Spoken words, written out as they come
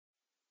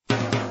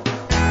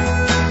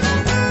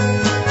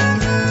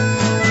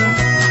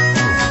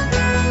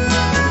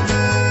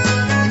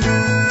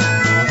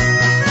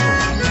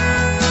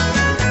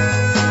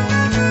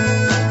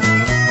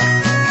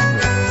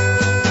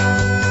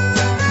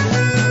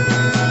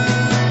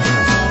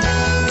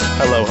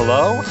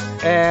hello,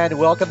 and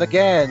welcome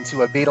again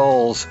to a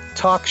Beatles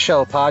talk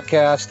show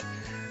podcast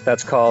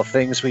that's called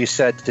Things We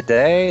Said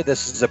Today.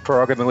 This is a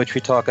program in which we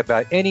talk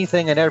about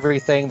anything and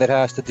everything that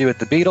has to do with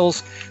the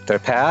Beatles, their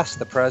past,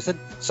 the present,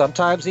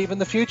 sometimes even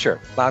the future.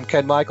 I'm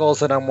Ken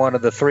Michaels, and I'm one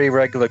of the three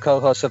regular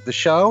co-hosts of the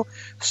show.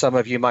 Some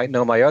of you might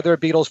know my other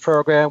Beatles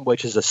program,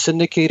 which is a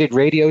syndicated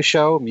radio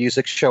show,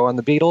 music show on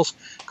the Beatles,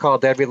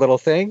 called Every Little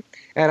Thing.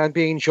 And I'm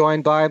being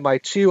joined by my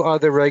two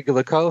other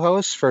regular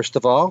co-hosts. First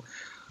of all,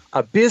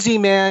 a busy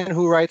man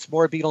who writes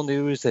more Beatle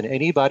news than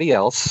anybody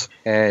else,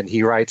 and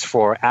he writes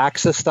for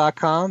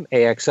Axis.com,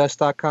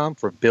 AXS.com,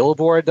 for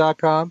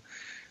Billboard.com,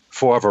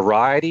 for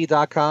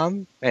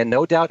Variety.com, and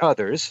no doubt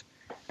others,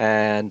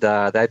 and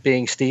that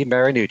being Steve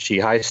Marinucci.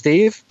 Hi,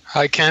 Steve.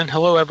 Hi, Ken.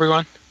 Hello,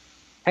 everyone.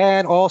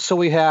 And also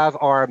we have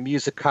our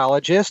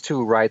musicologist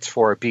who writes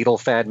for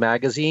Beatle Fan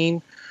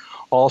Magazine,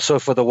 also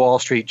for the Wall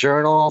Street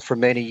Journal for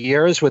many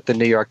years with the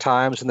New York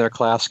Times in their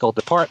classical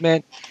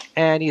department.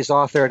 And he's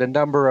authored a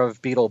number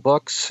of Beatle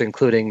books,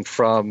 including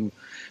From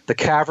the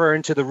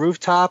Cavern to the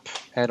Rooftop,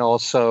 and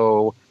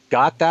also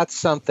Got That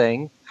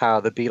Something,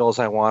 How the Beatles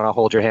I Want to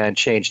Hold Your Hand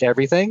Changed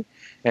Everything.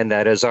 And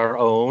that is our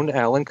own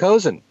Alan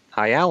Kozin.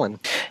 Hi, Alan.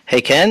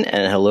 Hey, Ken,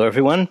 and hello,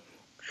 everyone.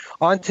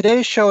 On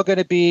today's show, we're going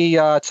to be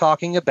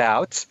talking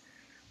about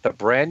the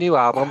brand new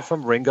album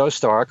from Ringo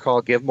Starr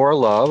called Give More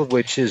Love,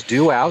 which is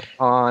due out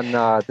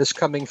on this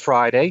coming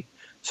Friday,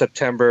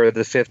 September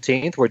the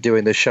 15th. We're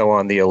doing the show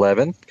on the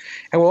 11th.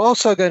 And we're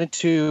also going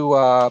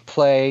to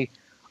play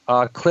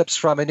clips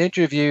from an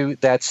interview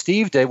that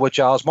Steve did with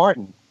Giles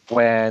Martin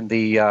when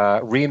the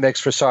remix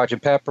for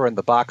Sgt. Pepper and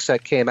the box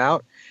set came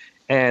out.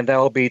 And that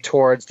will be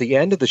towards the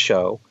end of the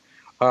show.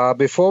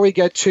 Before we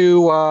get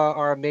to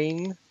our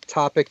main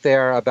topic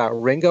there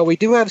about Ringo, we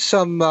do have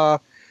some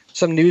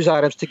news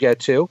items to get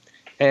to.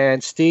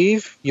 And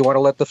Steve, you want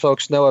to let the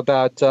folks know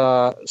about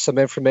some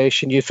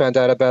information you found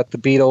out about the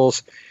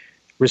Beatles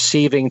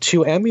receiving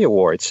 2 Emmy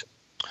Awards.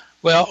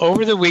 Well,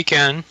 over the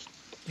weekend,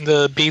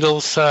 the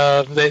Beatles,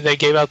 they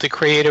gave out the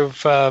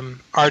Creative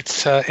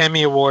Arts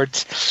Emmy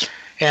Awards,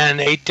 and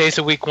 8 Days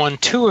a Week won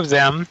 2 of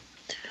them,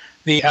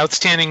 the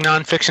Outstanding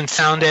Nonfiction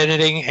Sound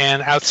Editing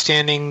and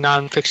Outstanding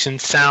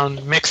Nonfiction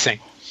Sound Mixing.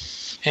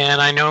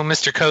 And I know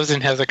Mr.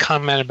 Kozin has a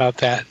comment about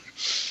that.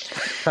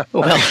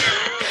 Well,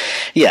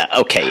 yeah,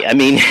 okay. I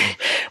mean,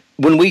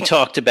 when we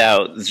talked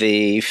about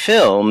the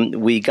film,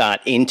 we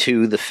got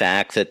into the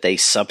fact that they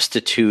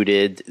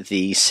substituted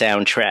the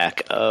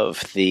soundtrack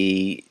of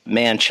the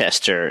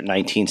Manchester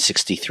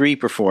 1963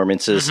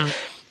 performances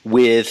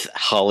with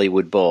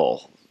Hollywood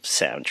Bowl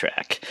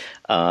soundtrack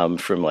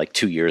from like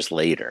 2 years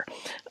later.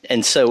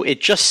 And so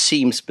it just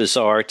seems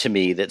bizarre to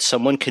me that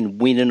someone can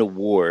win an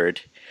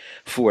award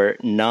for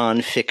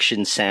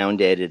nonfiction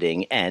sound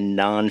editing and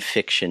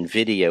nonfiction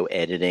video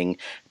editing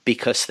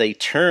because they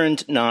turned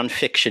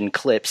nonfiction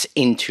clips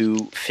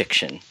into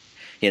fiction,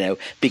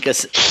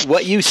 because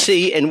what you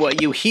see and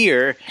what you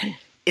hear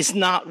is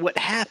not what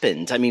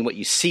happened. I mean, what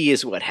you see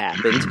is what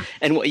happened,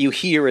 and what you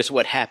hear is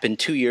what happened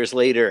 2 years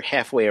later,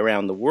 halfway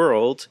around the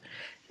world.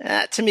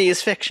 That, to me,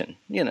 is fiction,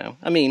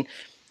 I mean,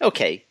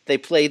 okay, they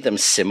played them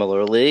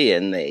similarly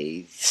and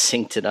they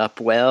synced it up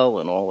well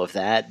and all of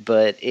that,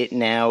 but it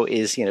now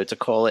is, to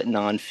call it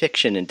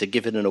nonfiction and to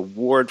give it an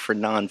award for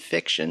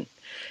nonfiction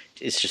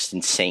is just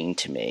insane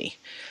to me.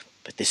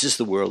 But this is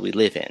the world we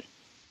live in.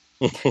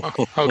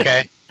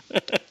 Okay.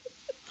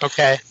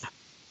 Okay.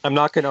 I'm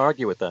not going to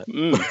argue with that.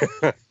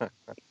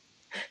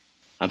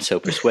 I'm so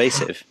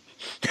persuasive.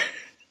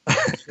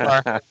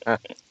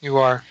 You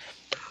are.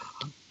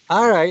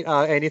 All right.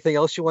 Anything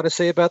else you want to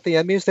say about the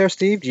Emmys there,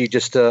 Steve? Do you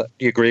just do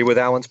you agree with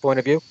Alan's point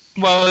of view?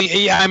 Well,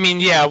 yeah, I mean,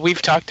 yeah, we've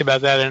talked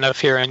about that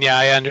enough here, and yeah,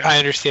 I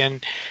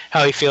understand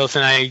how he feels,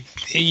 and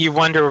you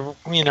wonder,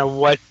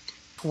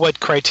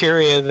 what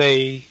criteria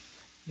they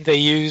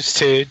use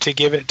to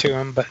give it to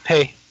him. But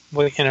hey,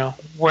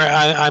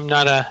 I'm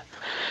not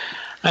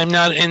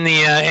in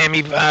the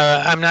Emmy.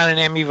 I'm not an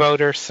Emmy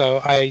voter,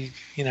 so I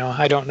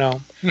don't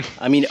know.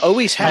 I mean,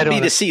 always happy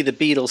to see the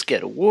Beatles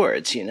get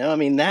awards, I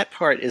mean, that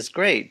part is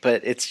great,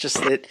 but it's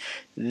just that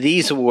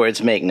these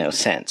awards make no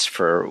sense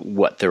for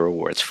what they're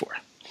awards for,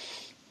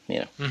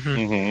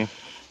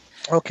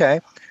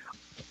 Okay.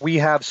 We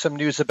have some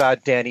news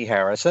about Danny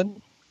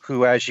Harrison,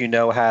 who, as you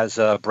know, has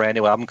a brand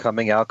new album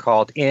coming out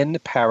called In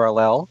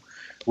Parallel,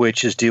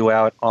 which is due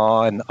out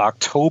on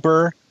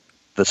October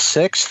the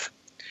 6th.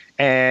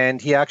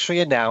 And he actually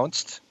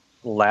announced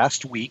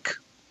last week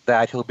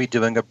that he'll be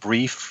doing a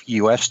brief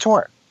U.S.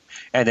 tour.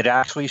 And it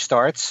actually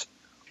starts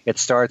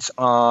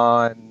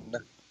on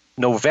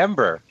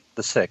November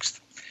the 6th,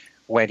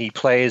 when he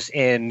plays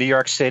in New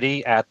York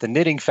City at the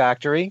Knitting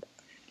Factory,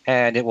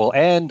 and it will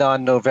end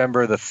on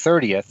November the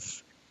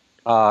 30th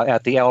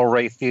at the El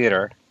Rey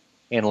Theater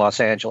in Los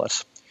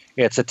Angeles.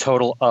 It's a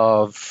total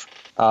of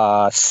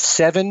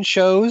 7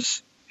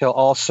 shows. He'll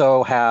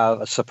also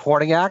have a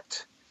supporting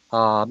act,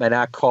 an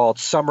act called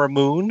Summer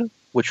Moon,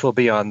 which will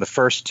be on the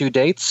first 2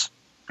 dates.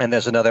 And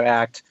there's another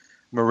act,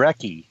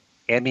 Mereki,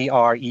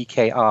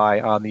 Mereki,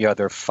 on the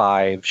other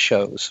 5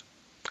 shows.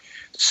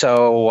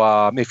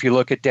 So if you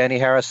look at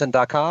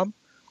DannyHarrison.com,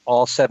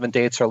 all 7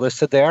 dates are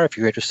listed there if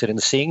you're interested in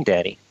seeing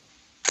Danny.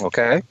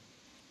 Okay?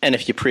 And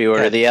if you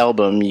pre-order the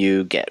album,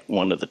 you get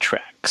one of the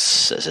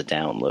tracks as a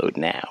download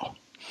now.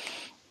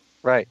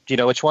 Right. Do you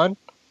know which one?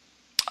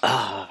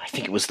 I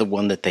think it was the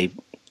one that they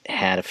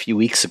had a few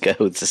weeks ago.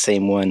 It's the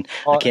same one.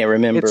 I can't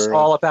remember. It's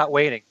All About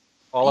Waiting.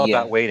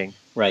 About Waiting.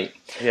 Right.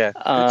 Yeah.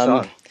 Good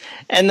song.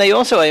 And they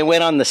also, I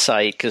went on the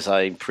site because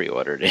I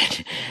pre-ordered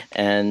it,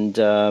 and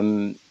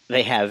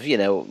they have,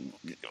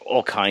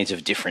 all kinds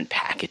of different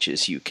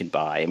packages you can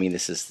buy. I mean,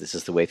 this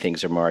is the way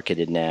things are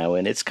marketed now,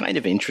 and it's kind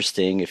of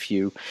interesting. If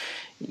you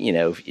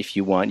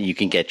want, you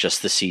can get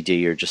just the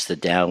CD or just the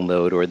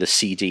download, or the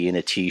CD in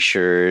a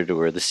T-shirt,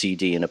 or the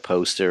CD in a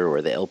poster,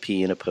 or the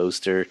LP in a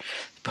poster.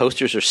 The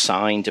posters are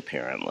signed,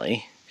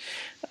 apparently,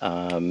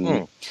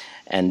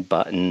 and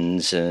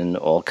buttons and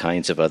all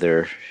kinds of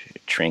other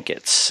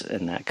trinkets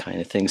and that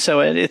kind of thing. So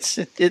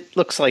it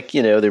looks like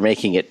they're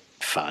making it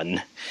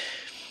fun.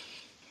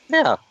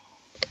 Yeah.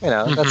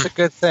 That's a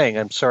good thing.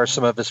 I'm sure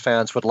some of his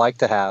fans would like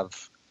to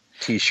have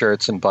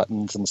T-shirts and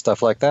buttons and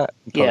stuff like that,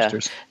 and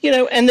posters.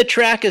 Yeah. And the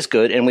track is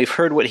good, and we've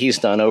heard what he's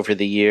done over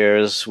the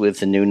years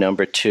with the new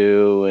number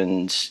 2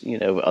 and,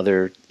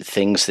 other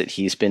things that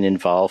he's been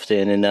involved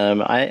in. And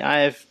I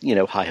have,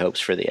 high hopes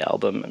for the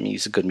album. I mean,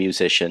 he's a good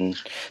musician,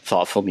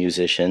 thoughtful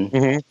musician.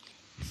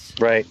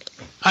 Mm-hmm. Right.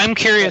 I'm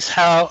curious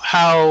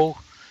how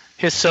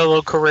his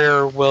solo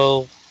career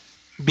will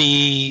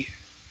be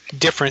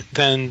different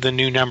than the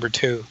new number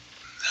 2.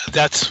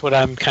 That's what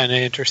I'm kind of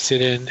interested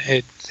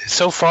in.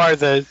 So far,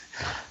 the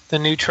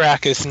new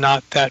track is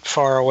not that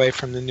far away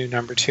from the new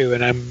number 2,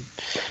 and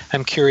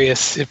I'm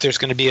curious if there's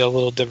going to be a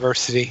little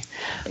diversity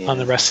on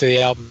the rest of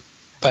the album.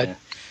 But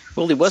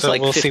well, he was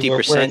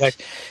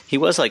 50%. He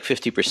was like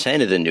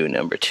 50% of the new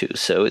number 2,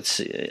 so it's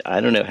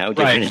I don't know how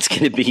different it's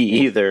going to be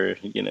either.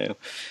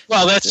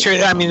 Well, that's true.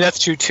 I mean, that's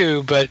true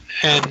too. But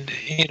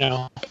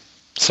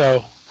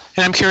so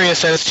I'm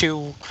curious as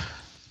to.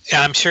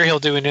 Yeah, I'm sure he'll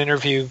do an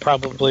interview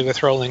probably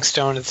with Rolling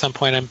Stone at some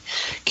point. I'm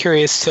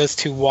curious as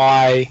to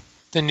why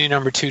the new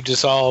number 2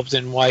 dissolved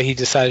and why he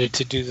decided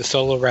to do the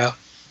solo route.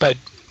 But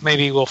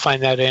maybe we'll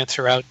find that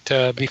answer out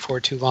before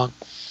too long.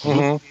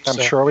 Mm-hmm. I'm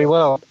sure we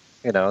will.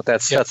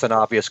 That's an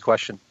obvious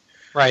question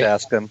to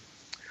ask him.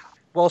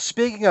 Well,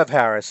 speaking of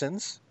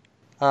Harrison's,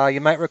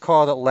 you might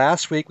recall that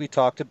last week we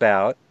talked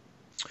about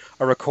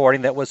a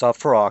recording that was up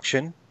for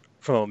auction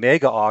from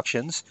Omega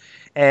Auctions,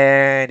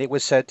 and it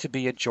was said to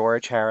be a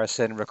George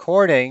Harrison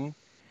recording,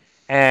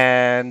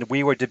 and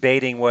we were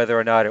debating whether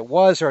or not it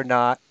was or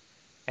not,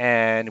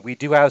 and we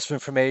do have some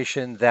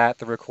information that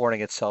the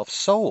recording itself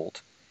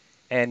sold,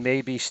 and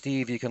maybe,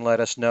 Steve, you can let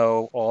us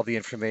know all the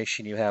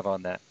information you have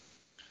on that.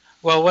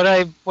 Well, what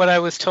I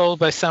was told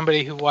by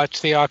somebody who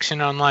watched the auction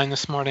online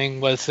this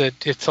morning was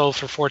that it sold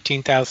for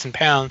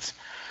 £14,000,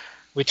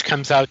 which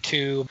comes out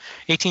to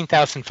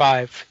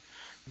 $18,500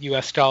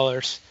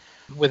 US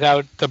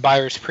without the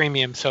buyer's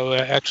premium. So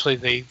actually,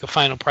 the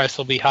final price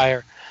will be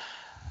higher.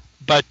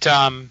 But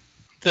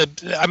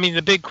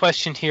the big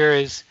question here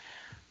is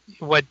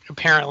what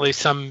apparently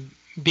some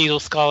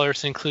Beatles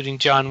scholars, including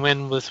John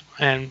Wynne was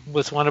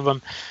one of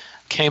them,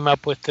 came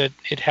up with, that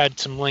it had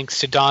some links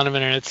to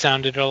Donovan, and it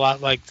sounded a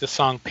lot like the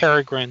song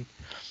Peregrine,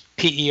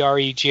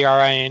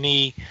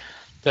 Peregrine,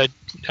 that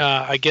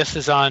I guess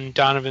is on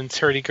Donovan's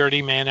Hurdy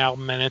Gurdy Man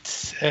album, and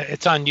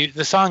it's on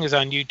the song is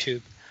on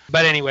YouTube.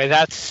 But anyway,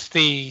 that's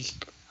the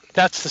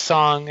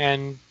song,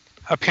 and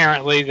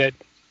apparently that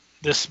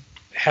this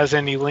has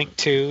any link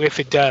to, if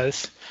it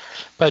does.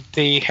 But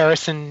the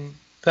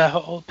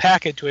whole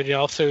package would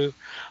also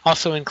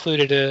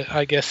included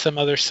I guess some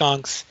other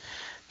songs.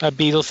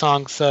 Beatles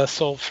songs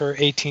sold for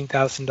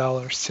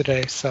 $18,000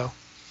 today. So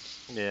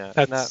yeah,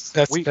 that's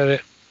about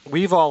it.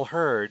 We've all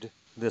heard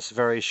this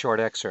very short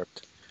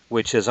excerpt,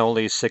 which is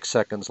only 6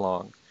 seconds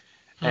long,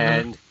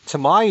 and to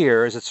my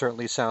ears, it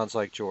certainly sounds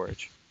like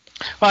George.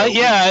 Well,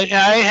 yeah,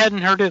 I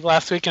hadn't heard it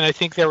last week, and I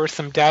think there was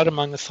some doubt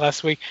among us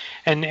last week.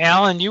 And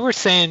Alan, you were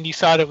saying you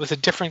thought there was a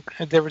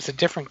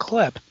different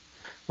clip,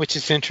 which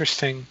is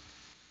interesting.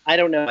 I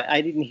don't know. I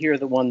didn't hear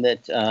the one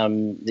that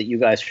you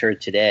guys heard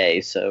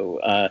today.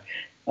 So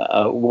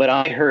what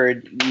I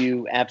heard,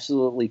 you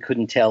absolutely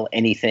couldn't tell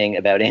anything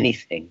about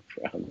anything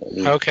from.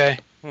 Okay.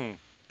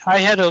 I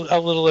had a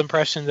little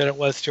impression that it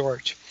was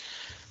George,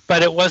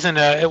 but it wasn't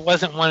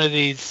one of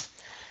these,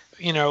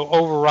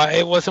 override.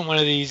 It wasn't one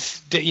of these,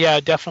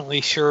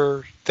 definitely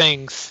sure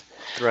things.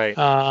 Right.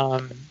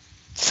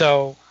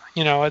 So,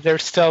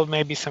 there's still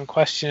maybe some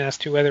question as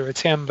to whether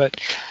it's him,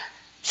 but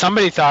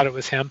somebody thought it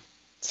was him.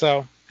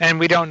 So, and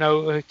we don't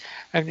know.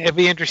 And it'd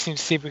be interesting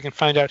to see if we can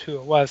find out who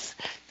it was.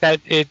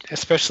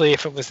 Especially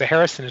if it was the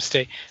Harrison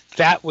estate,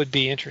 that would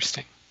be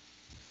interesting.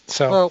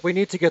 So, well, we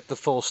need to get the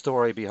full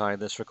story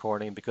behind this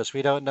recording, because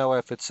we don't know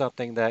if it's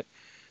something that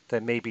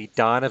maybe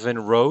Donovan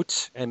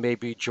wrote, and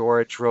maybe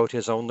George wrote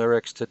his own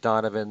lyrics to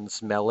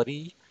Donovan's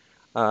melody.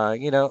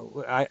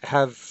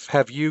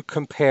 Have you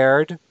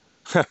compared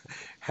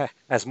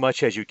as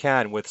much as you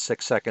can with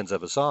 6 seconds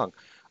of a song?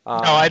 No,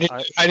 I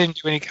didn't. I didn't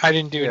do any. I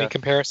didn't do any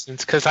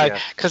comparisons because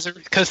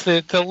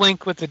the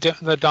link with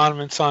the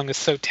Donovan song is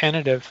so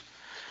tentative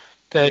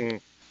that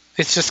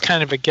it's just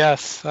kind of a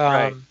guess.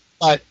 Right.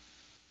 But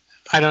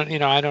I don't.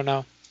 I don't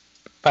know.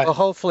 But well,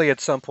 hopefully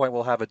at some point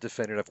we'll have a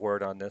definitive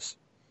word on this.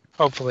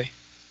 Hopefully.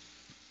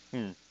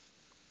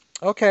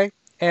 Okay.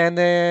 And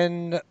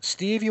then,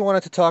 Steve, you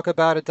wanted to talk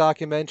about a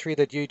documentary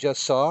that you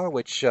just saw,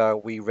 which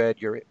we read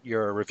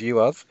your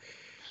review of.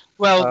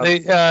 Well,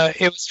 it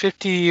was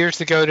 50 years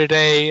ago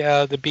today.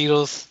 The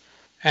Beatles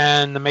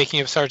and the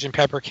Making of Sgt.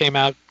 Pepper came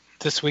out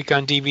this week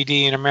on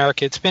DVD in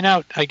America. It's been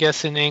out, I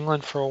guess, in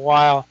England for a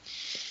while.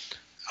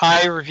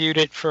 I reviewed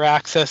it for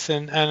Access,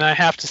 and I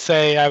have to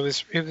say I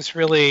was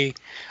really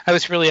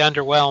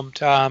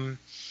underwhelmed.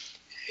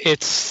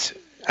 It's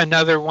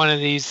another one of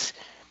these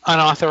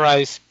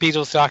unauthorized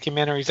Beatles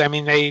documentaries. I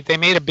mean, they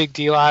made a big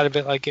deal out of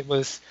it, like it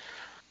was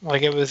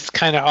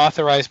kind of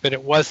authorized, but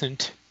it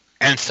wasn't.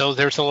 And so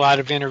there's a lot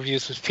of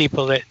interviews with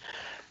people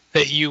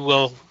that you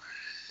will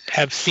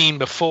have seen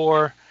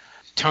before.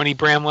 Tony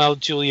Bramwell,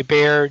 Julia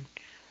Baird,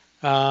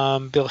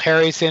 Bill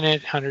Harry's in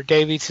it, Hunter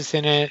Davies is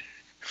in it,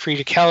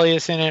 Frida Kelly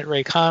is in it,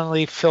 Ray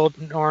Connolly, Phil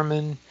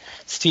Norman,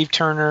 Steve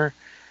Turner,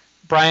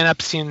 Brian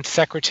Epstein's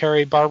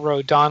secretary, Barbara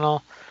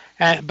O'Donnell.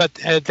 But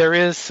there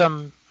is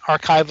some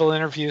archival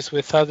interviews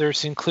with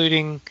others,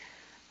 including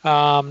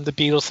the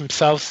Beatles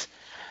themselves.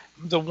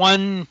 The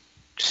one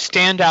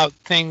standout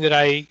thing that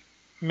I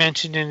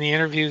mentioned in the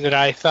interview that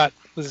I thought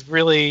was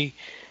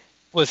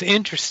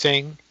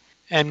interesting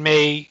and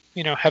may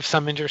have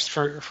some interest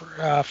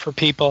for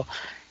people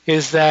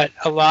is that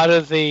a lot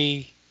of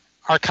the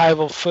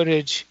archival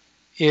footage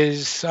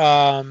is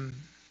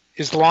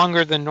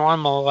longer than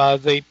normal.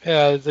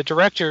 The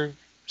director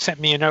sent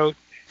me a note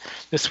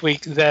this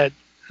week that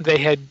they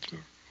had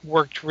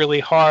worked really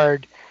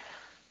hard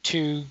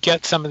to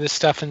get some of this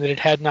stuff, and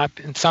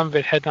that some of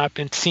it had not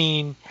been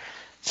seen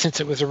since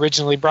it was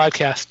originally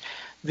broadcast.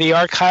 The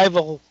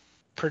archival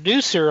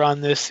producer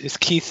on this is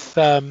Keith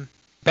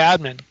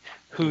Badman,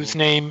 whose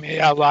name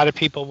a lot of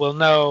people will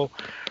know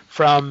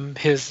from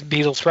his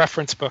Beatles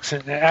reference books,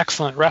 and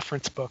excellent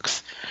reference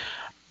books.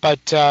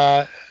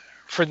 But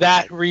for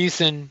that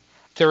reason,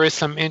 there is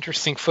some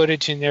interesting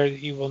footage in there that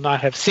you will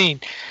not have seen.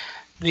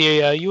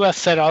 The U.S.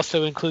 set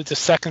also includes a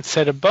second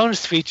set of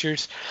bonus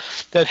features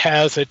that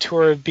has a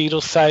tour of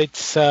Beatles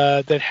sites,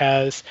 that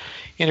has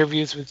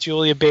interviews with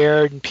Julia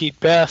Baird and Pete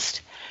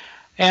Best,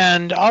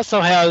 and also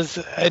has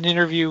an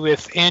interview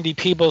with Andy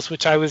Peebles,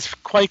 which I was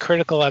quite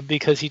critical of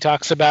because he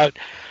talks about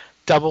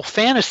double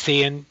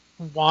fantasy, and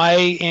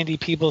why Andy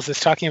Peebles is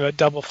talking about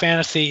double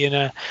fantasy in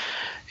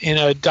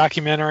a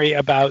documentary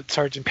about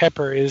Sgt.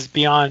 Pepper is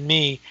beyond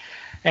me.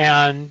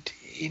 And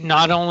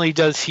not only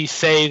does he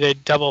say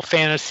that double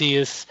fantasy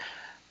is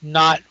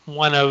not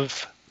one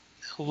of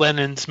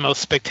Lennon's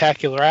most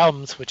spectacular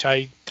albums, which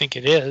I think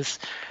it is,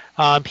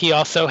 he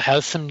also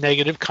has some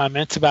negative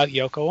comments about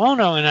Yoko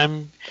Ono,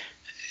 and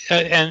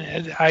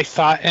I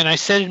thought, and I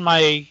said in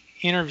my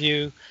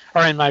interview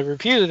or in my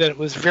review that it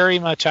was very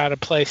much out of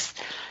place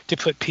to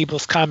put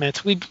people's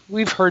comments.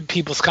 We've heard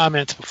people's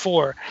comments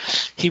before.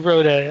 He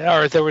wrote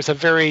there was a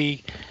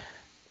very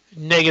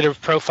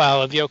negative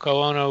profile of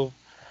Yoko Ono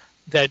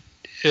that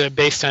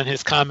based on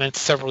his comments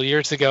several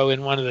years ago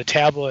in one of the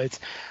tabloids.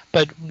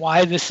 But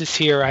why this is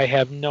here, I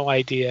have no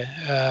idea,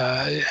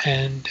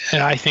 and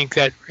I think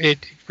that it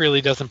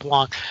really doesn't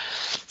belong.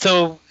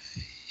 So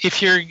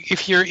if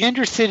you're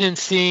interested in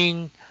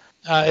seeing,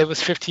 it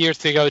was 50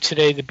 years ago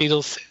today, the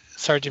Beatles,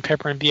 Sgt.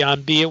 Pepper and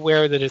Beyond, be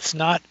aware that it's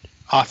not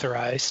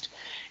authorized.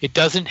 It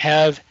doesn't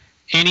have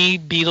any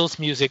Beatles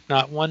music,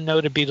 not one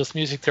note of Beatles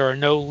music. There are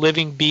no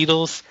living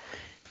Beatles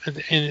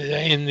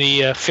in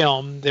the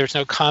film. There's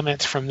no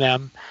comments from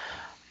them.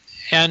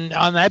 And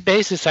on that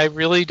basis, I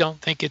really don't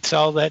think it's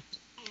all that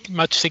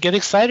much to get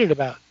excited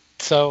about.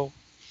 So,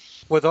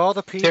 with all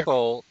the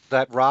people,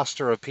 that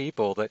roster of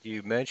people that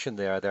you mentioned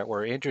there that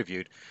were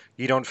interviewed,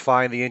 you don't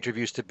find the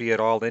interviews to be at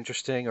all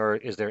interesting, or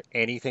is there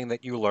anything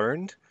that you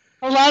learned?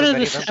 A lot of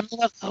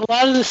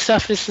the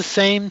stuff is the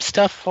same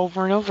stuff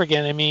over and over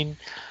again. I mean,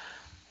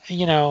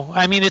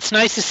 it's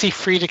nice to see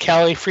Frida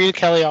Kelly. Frida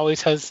Kelly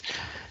always has,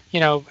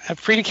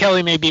 Frida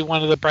Kelly may be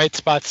one of the bright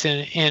spots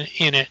in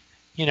it.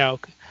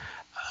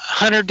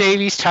 Hunter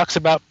Davies talks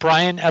about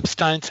Brian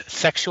Epstein's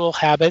sexual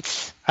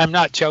habits. I'm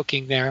not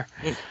joking there.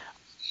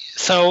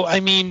 So, I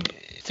mean,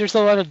 there's a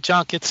lot of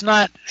junk. It's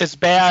not as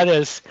bad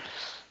as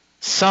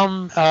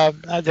some.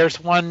 There's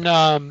one,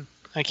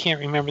 I can't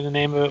remember the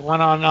name of it,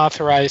 one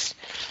unauthorized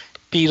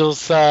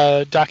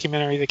Beatles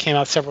documentary that came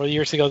out several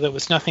years ago that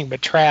was nothing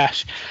but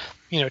trash,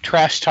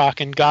 trash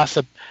talk and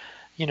gossip,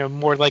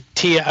 more like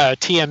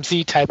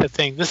TMZ type of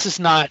thing. This is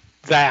not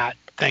that,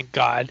 thank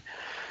God.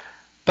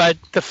 But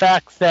the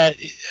fact that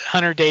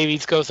Hunter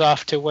Davies goes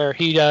off to where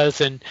he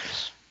does, and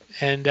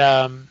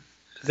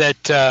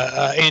that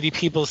Andy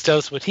Peebles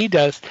does what he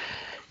does,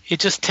 it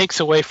just takes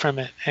away from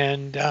it.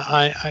 And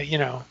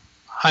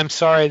I'm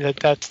sorry that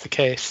that's the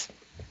case.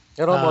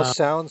 It almost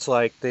sounds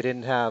like they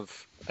didn't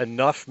have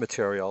enough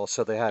material,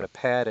 so they had to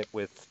pad it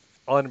with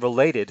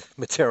unrelated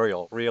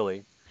material,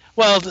 really.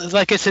 Well,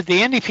 like I said,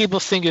 the Andy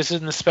Peebles thing is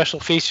in the special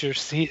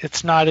features.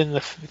 It's not in the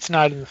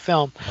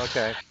film.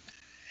 Okay.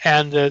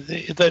 And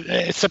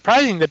it's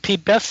surprising that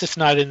Pete Best is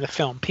not in the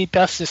film. Pete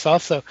Best is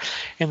also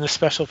in the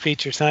special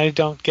features, and I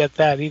don't get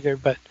that either.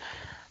 But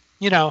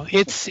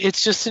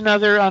it's just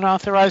another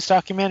unauthorized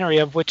documentary,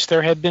 of which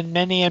there have been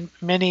many and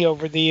many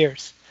over the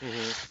years.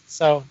 Mm-hmm.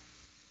 So.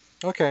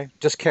 Okay,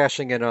 just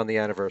cashing in on the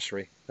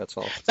anniversary. That's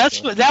all.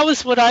 That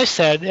was what I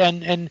said,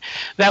 and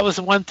that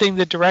was one thing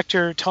the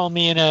director told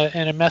me in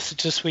a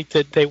message this week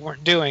that they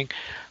weren't doing,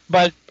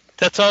 but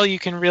that's all you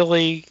can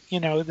really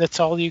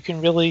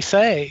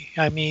say.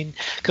 I mean,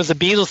 because the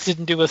Beatles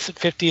didn't do a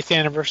 50th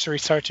anniversary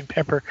Sgt.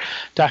 Pepper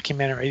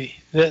documentary.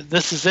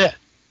 This is it.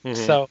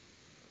 Mm-hmm. So.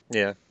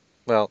 Yeah.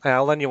 Well,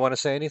 Alan, you want to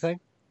say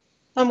anything?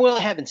 Well, I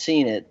haven't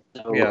seen it,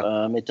 so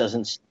it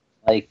doesn't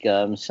like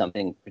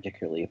something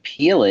particularly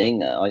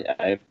appealing.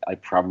 I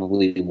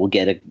probably will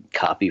get a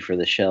copy for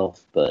the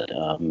shelf, but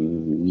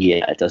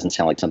it doesn't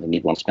sound like something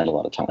you'd want to spend a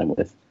lot of time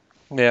with.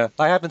 Yeah,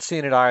 I haven't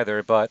seen it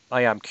either, but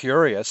I am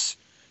curious.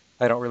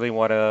 I don't really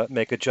want to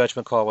make a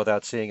judgment call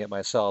without seeing it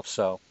myself,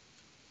 so.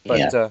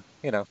 But,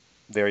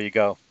 there you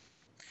go.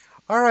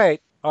 All right,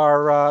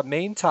 our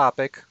main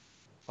topic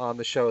on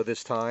the show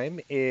this time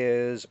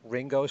is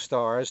Ringo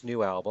Starr's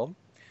new album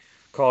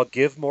called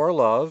Give More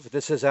Love.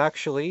 This is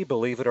actually,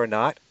 believe it or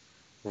not,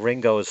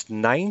 Ringo's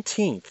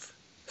 19th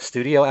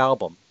studio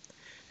album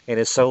in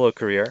his solo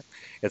career.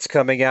 It's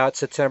coming out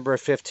September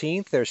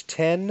 15th. There's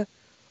 10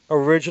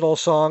 original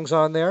songs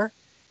on there,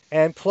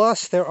 and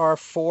plus there are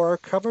 4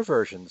 cover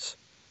versions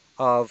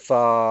of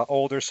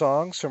older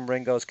songs from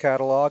Ringo's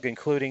catalog,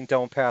 including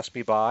Don't Pass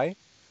Me By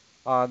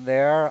on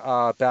there,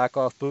 Back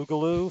Off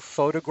Boogaloo,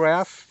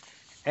 Photograph,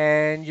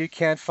 and You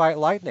Can't Fight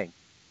Lightning.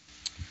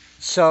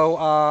 So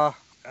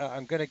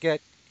I'm going to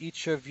get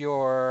each of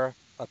your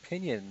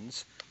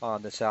opinions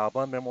on this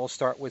album, and we'll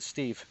start with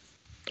Steve.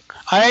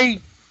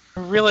 I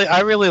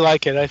really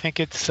like it. I think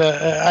it's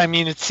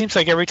it seems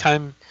like every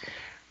time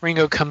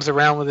Ringo comes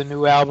around with a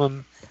new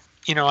album,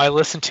 I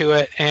listen to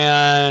it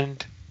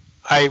and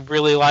I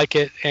really like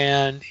it,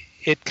 and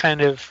it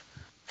kind of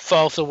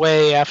falls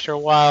away after a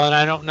while, and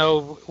I don't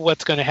know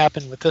what's going to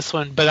happen with this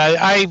one, but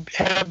I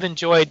have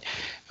enjoyed.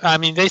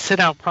 They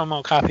sent out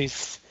promo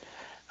copies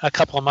a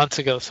couple of months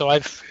ago, so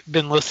I've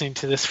been listening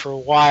to this for a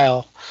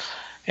while,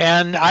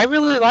 and I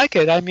really like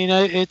it. I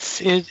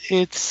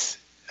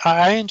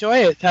enjoy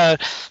it.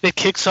 It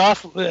kicks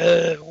off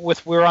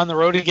with "We're on the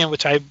Road Again,"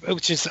 which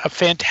is a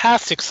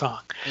fantastic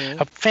song.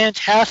 Mm-hmm. A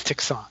fantastic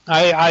song.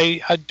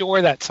 I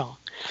adore that song,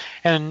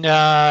 and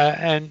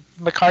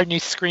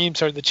McCartney's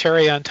screams are the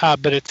cherry on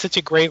top. But it's such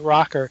a great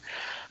rocker.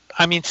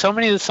 So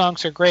many of the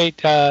songs are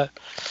great. I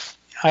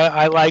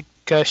like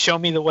 "Show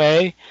Me the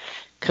Way"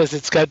 because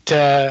it's got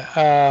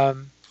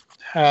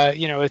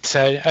it's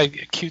a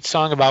cute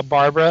song about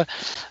Barbara.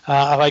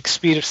 I like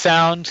 "Speed of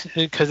Sound"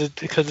 because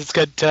it's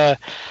got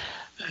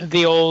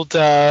the old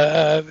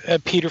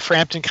Peter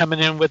Frampton coming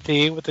in with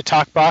the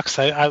talk box.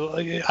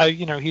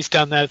 He's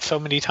done that so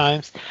many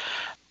times.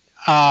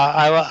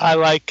 I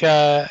like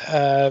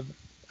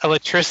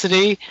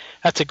 "Electricity."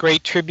 That's a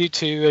great tribute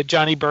to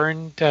Johnny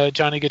Byrne,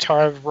 Johnny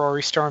Guitar of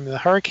Rory Storm and the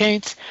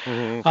Hurricanes.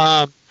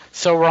 Mm-hmm.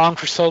 "So Wrong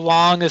for So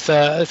Long" is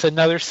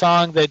another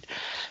song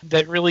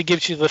that really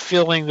gives you the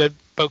feeling that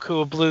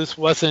Boku Blues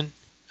wasn't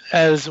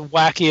as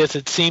wacky as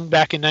it seemed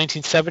back in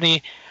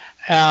 1970.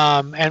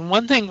 And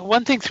one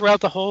thing throughout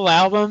the whole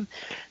album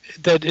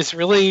that is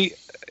really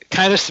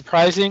kind of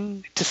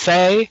surprising to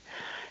say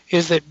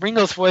is that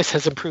Ringo's voice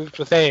has improved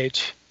with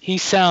age. He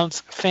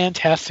sounds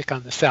fantastic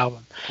on this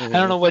album. Mm-hmm. I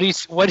don't know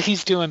what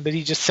he's doing, but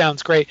he just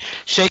sounds great.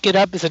 "Shake It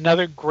Up" is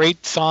another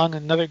great song,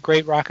 another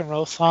great rock and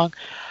roll song.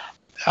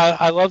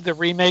 I love the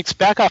remakes.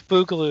 "Back Off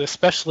Boogaloo"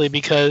 especially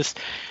because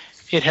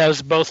it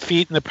has both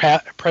feet in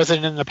the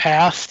present and the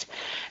past,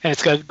 and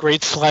it's got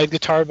great slide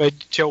guitar by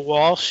Joe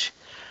Walsh.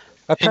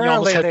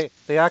 Apparently,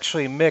 they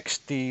actually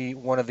mixed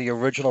one of the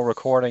original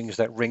recordings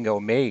that Ringo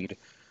made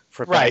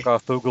for Back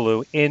Off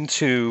Boogaloo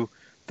into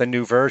the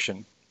new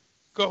version.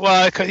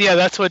 Well,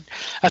 that's what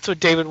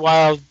David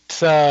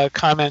Wild's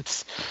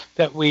comments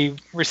that we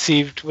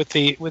received with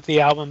the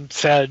album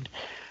said.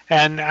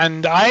 And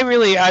I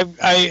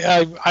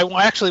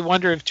actually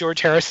wonder if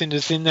George Harrison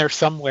is in there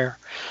somewhere,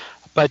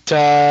 but it's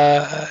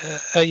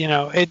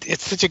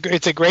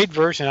a great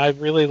version. I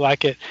really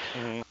like it.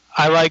 Mm-hmm.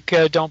 I like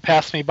 "Don't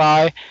Pass Me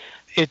By."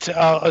 It's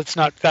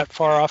not that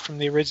far off from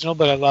the original,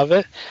 but I love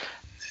it.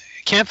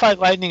 "Can't Fight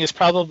Lightning" is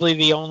probably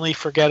the only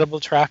forgettable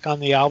track on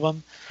the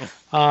album.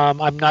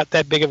 I'm not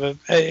that big of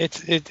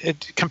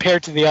it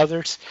compared to the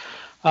others.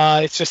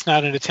 It's just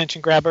not an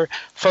attention grabber.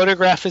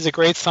 "Photograph" is a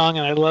great song,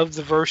 and I love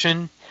the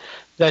version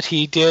that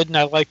he did, and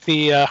I like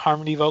the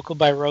harmony vocal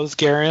by Rose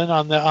Guerin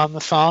on the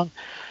song.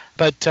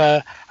 But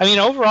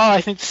overall,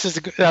 I think this is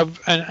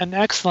an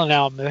excellent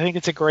album. I think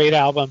it's a great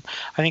album.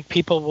 I think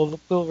people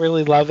will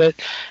really love it.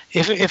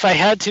 If I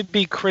had to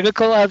be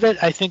critical of it,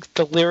 I think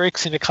the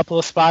lyrics in a couple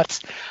of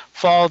spots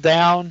fall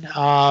down.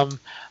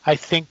 I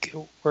think,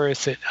 where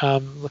is it?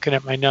 Looking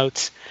at my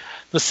notes,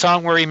 the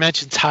song where he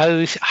mentions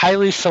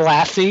Haile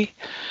Selassie.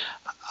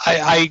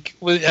 King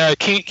of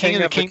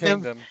the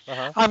Kingdom.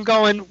 Uh-huh. I'm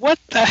going, why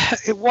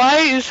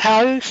is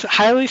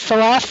Haile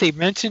Selassie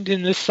mentioned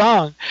in this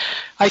song?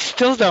 I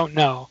still don't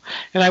know,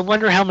 and I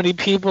wonder how many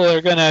people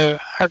are gonna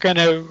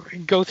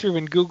go through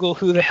and Google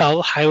who the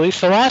hell Haile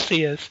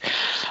Selassie is.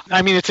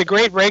 I mean, it's a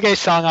great reggae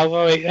song,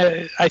 although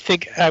I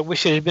think I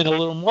wish it had been a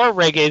little more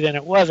reggae than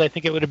it was. I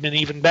think it would have been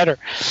even better.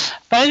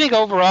 But I think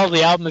overall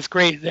the album is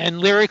great, and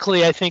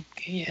lyrically, I think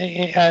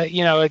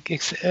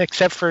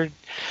except for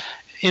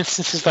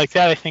instances like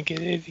that, I think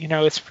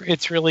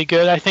it's really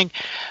good. I think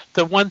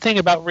the one thing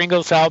about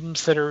Ringo's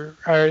albums that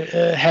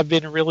have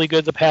been really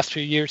good the past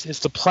few years is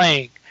the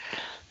playing,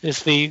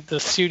 is the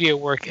studio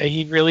work.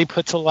 He really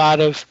puts a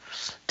lot of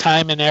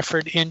time and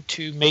effort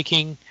into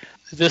making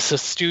this a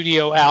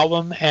studio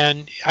album,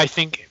 and I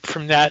think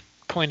from that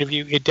point of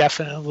view, it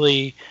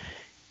definitely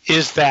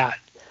is that.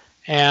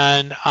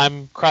 And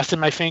I'm crossing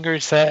my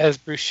fingers that, as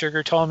Bruce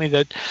Sugar told me,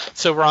 that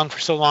So Wrong for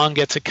So Long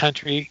gets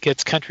country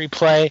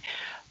play.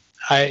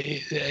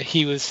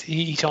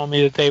 He told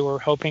me that they were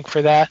hoping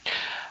for that.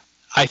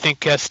 I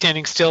think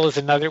Standing Still is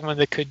another one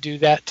that could do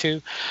that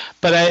too,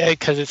 but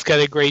because it's got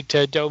a great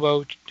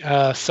Dobo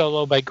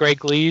solo by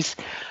Greg Lees.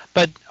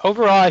 But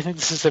overall, I think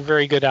this is a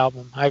very good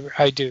album.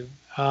 I do.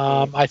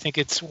 I think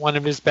it's one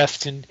of his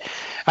best. And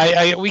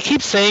we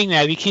keep saying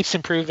that he keeps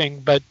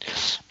improving, but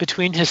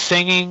between his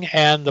singing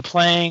and the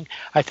playing,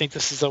 I think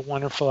this is a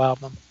wonderful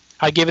album.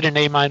 I give it an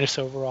A-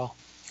 overall.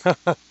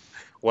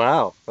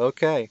 Wow.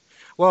 Okay.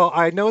 Well,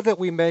 I know that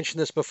we mentioned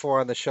this before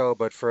on the show,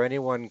 but for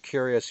anyone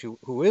curious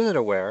who isn't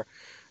aware,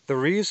 the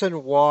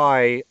reason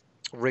why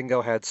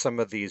Ringo had some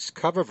of these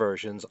cover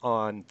versions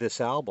on this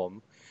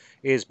album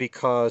is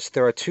because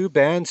there are two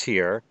bands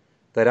here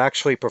that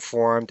actually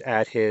performed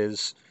at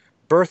his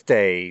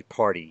birthday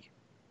party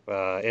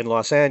in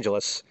Los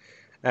Angeles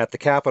at the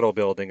Capitol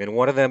building. And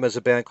one of them is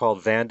a band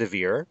called Van de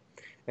Veer,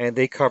 and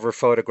they cover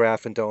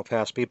Photograph and Don't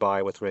Pass Me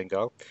By with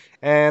Ringo.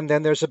 And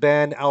then there's a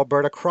band,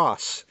 Alberta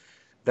Cross,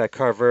 that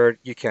covered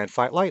You Can't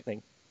Fight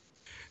Lightning.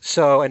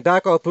 So, and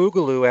Backo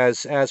Boogaloo,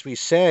 as we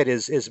said,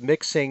 is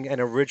mixing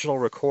an original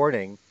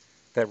recording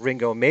that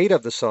Ringo made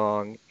of the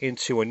song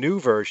into a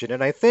new version.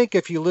 And I think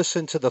if you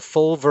listen to the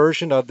full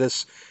version of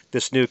this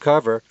new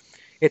cover,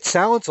 it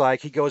sounds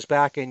like he goes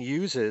back and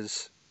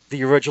uses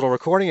the original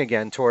recording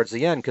again towards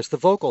the end because the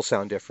vocals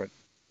sound different.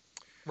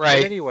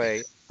 Right. But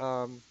anyway,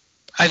 I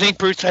think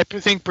Bruce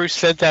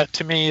said that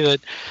to me, that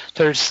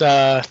there's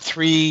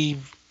 3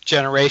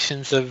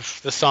 generations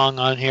of the song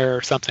on here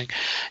or something.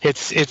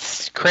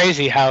 It's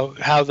crazy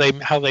how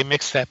they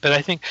mix that, but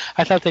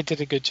I thought they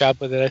did a good job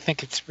with it. I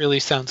think it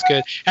really sounds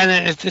good,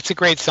 and it's a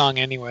great song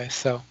anyway.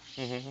 So,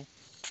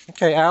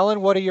 Okay,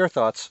 Alan, what are your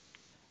thoughts?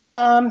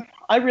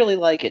 I really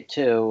like it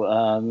too.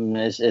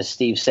 As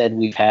Steve said,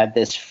 we've had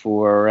this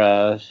for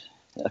a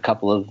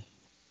couple of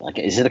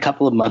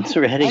months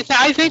already?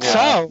 I think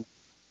so.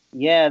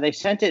 Yeah, they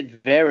sent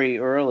it very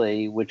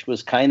early, which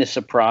was kind of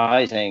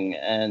surprising.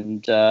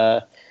 And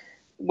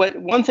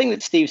one thing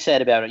that Steve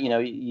said about it,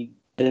 you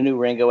get a new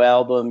Ringo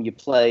album, you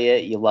play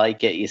it, you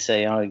like it, you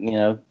say,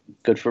 oh,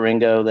 good for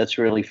Ringo, that's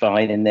really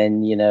fine. And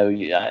then,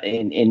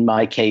 in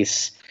my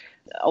case,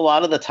 a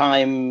lot of the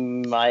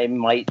time I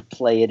might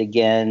play it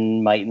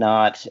again, might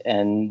not,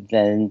 and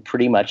then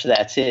pretty much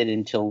that's it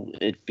until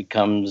it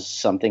becomes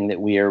something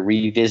that we are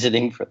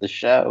revisiting for the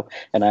show,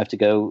 and I have to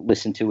go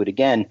listen to it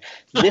again.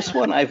 This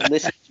one I've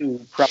listened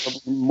to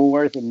probably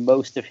more than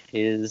most of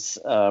his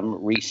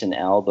recent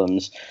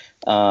albums,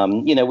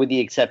 with the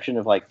exception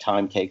of like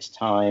Time Takes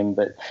Time,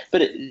 but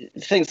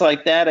things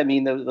like that. I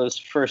mean, those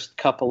first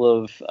couple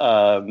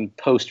of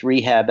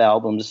post-rehab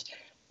albums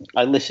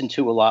I listened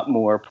to a lot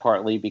more,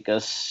 partly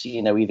because,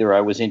 either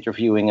I was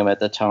interviewing him at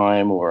the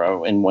time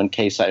or in one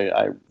case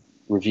I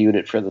reviewed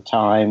it for the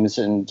Times.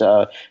 And,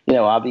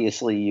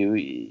 obviously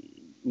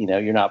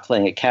you're not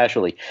playing it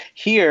casually.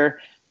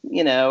 Here,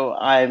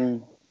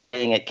 I'm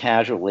playing it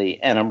casually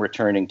and I'm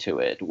returning to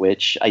it,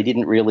 which I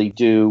didn't really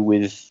do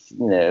with,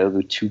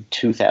 the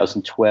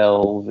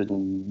 2012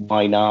 and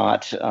Why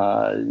Not,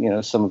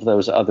 some of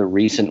those other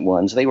recent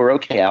ones. They were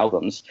okay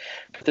albums.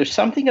 But there's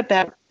something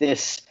about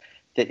this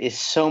that is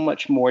so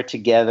much more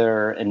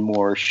together and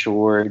more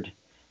assured.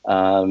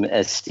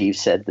 As Steve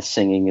said, the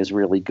singing is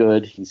really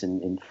good. He's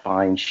in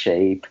fine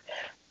shape.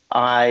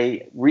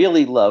 I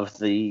really love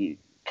the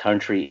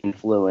country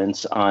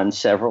influence on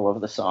several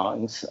of the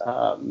songs,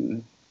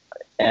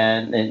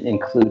 and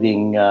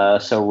including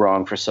So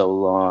Wrong for So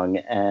Long.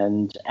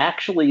 And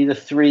actually the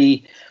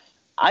 3,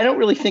 I don't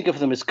really think of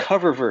them as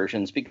cover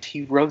versions because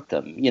he wrote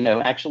them.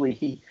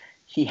 Actually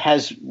he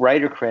has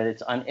writer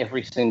credits on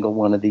every single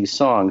one of these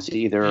songs,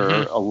 either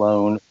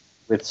alone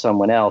with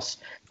someone else.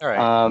 All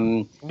right.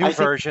 New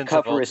versions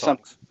of old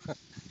songs.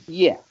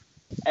 Yeah.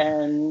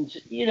 And,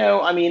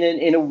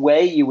 in a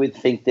way you would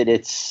think that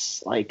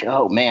it's like,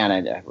 oh, man,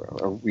 a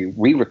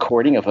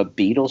re-recording of a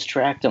Beatles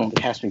track, Don't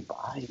Pass Me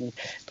By.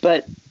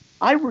 But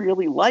I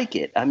really like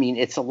it. I mean,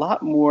 it's a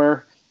lot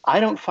more I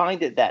don't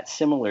find it that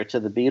similar to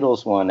the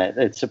Beatles one.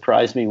 It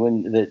surprised me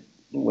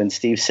when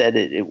Steve said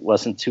it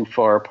wasn't too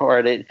far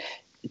apart.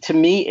 To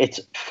me, it's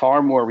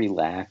far more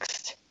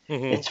relaxed.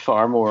 Mm-hmm. It's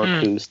far more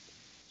acoustic,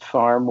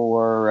 far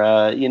more,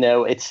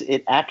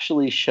 it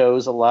actually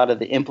shows a lot of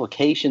the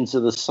implications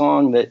of the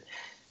song that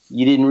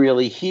you didn't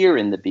really hear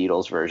in the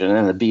Beatles version.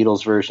 And the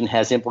Beatles version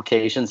has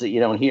implications that you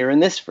don't hear in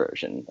this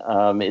version.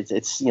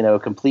 It's a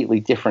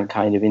completely different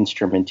kind of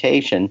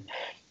instrumentation.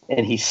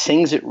 And he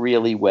sings it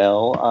really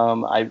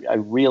well. I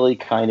really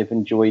kind of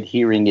enjoyed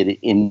hearing it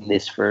in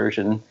this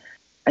version.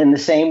 And the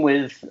same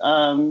with,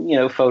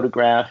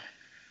 Photograph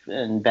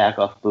and Back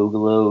Off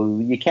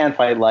Boogaloo. You Can't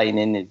Fight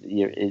Lightning.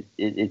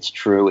 It's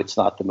true. It's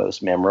not the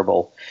most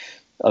memorable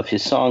of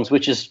his songs,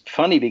 which is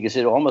funny because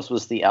it almost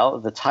was the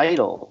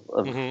title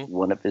of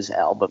one of his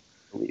albums.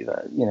 I believe,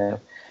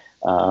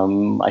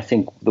 I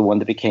think the one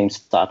that became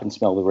Stop and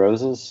Smell the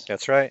Roses.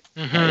 That's right.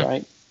 Mm-hmm.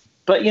 Right.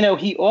 But,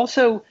 he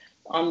also,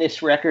 on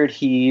this record,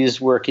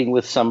 he's working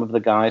with some of the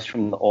guys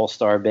from the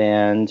All-Star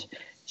Band,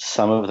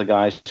 some of the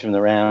guys from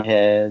the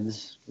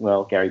Roundheads,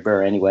 well, Gary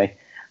Burr anyway.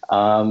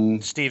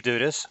 Steve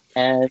Dudas.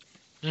 And,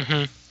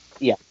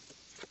 yeah,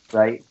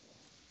 right.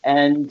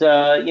 And,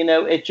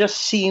 it just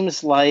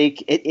seems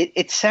like,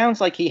 it sounds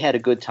like he had a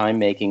good time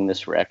making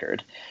this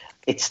record.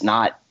 It's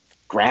not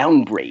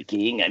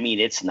groundbreaking. I mean,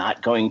 it's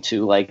not going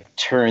to,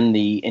 turn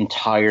the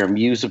entire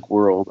music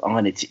world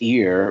on its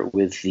ear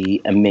with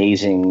the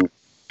amazing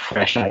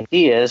fresh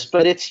ideas,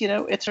 but it's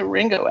a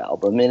Ringo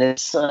album, and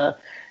it's a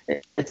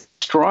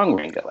strong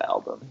Ringo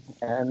album.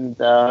 And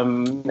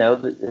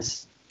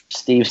as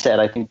Steve said,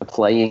 I think the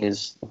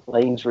playing's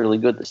really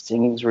good, the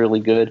singing's really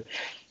good,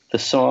 the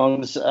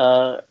songs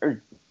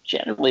are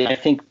generally, I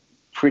think,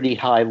 pretty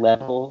high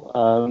level.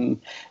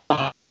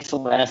 The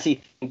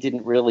Selassie thing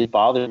didn't really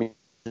bother me.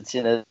 It's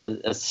in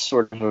a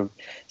sort of a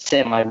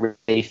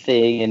semi-reggae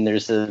thing, and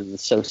there's an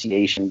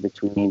association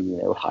between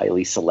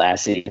Haile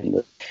Selassie and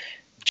the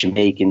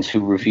Jamaicans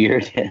who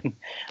revered him.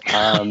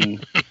 I'm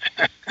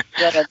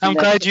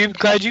glad you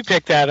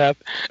picked that up.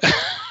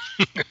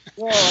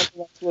 Well,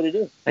 that's what it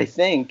is, I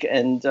think.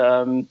 And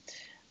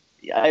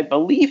I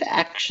believe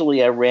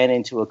actually I ran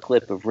into a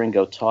clip of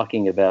Ringo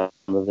talking about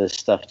some of this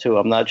stuff too.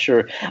 I'm not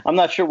sure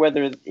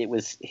whether it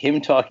was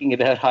him talking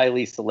about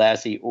Haile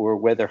Selassie or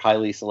whether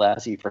Haile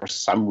Selassie for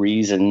some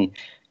reason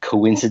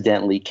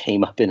coincidentally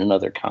came up in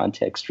another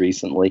context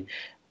recently.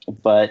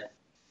 But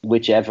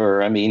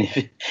whichever, I mean,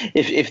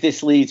 if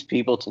this leads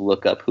people to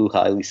look up who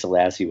Haile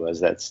Selassie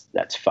was,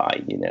 that's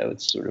fine.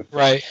 It's sort of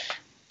right.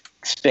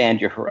 Expand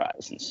your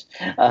horizons.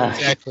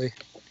 Exactly.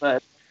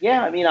 But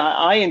yeah, I mean,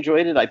 I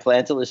enjoyed it. I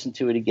plan to listen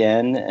to it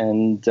again,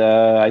 and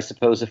I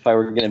suppose if I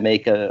were going to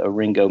make a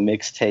Ringo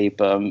mixtape,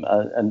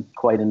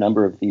 quite a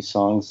number of these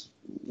songs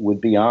would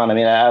be on. I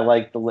mean, I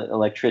like the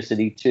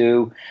Electricity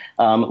too.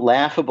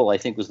 Laughable, I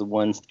think, was the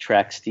one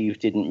track Steve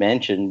didn't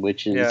mention,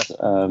 which is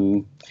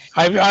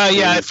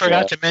I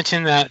forgot to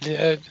mention that.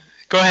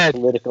 Go ahead.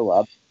 Political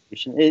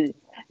observation.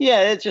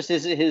 It's just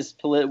his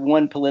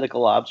one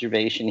political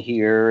observation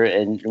here,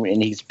 and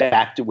he's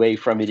backed away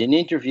from it in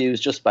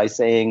interviews just by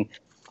saying,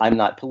 I'm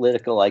not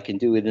political, I can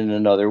do it in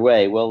another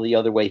way. Well, the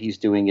other way he's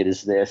doing it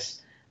is this.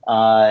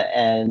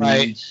 And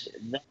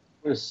that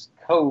was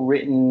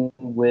co-written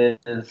with,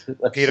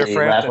 Peter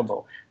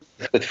Frampton.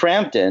 With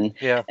Frampton.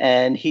 Yeah.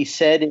 And he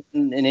said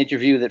in an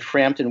interview that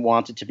Frampton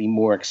wanted to be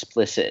more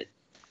explicit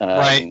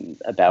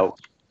about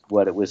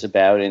what it was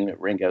about, and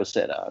Ringo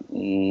said,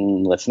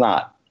 let's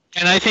not.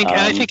 And I think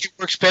it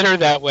works better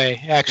that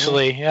way,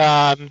 actually.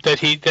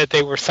 That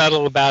they were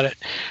subtle about it,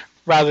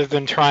 rather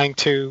than trying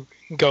to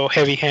go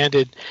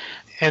heavy-handed.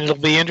 And it'll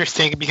be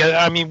interesting because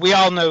I mean we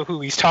all know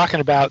who he's talking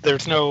about.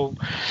 There's no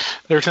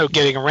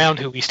getting around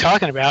who he's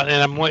talking about.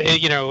 And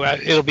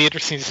it'll be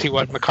interesting to see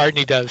what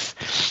McCartney does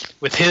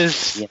with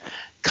his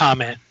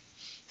comment.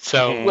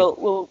 So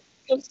well.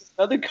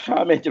 Another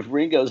comment of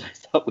Ringo's I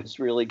thought was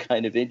really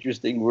kind of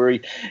interesting, where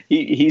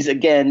he's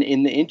again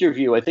in the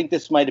interview. I think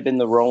this might have been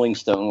the Rolling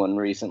Stone one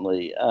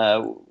recently,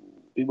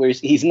 where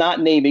he's not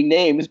naming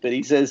names, but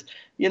he says,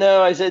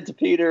 I said to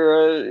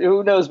Peter,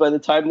 who knows? By the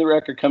time the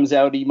record comes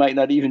out, he might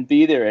not even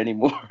be there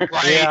anymore.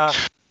 Right. Yeah.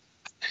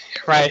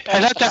 Right.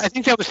 I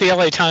think that was the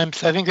LA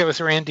Times. I think that was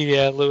Randy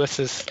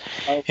Lewis's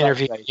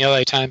interview in the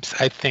LA Times.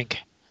 I think.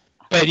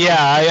 But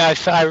yeah,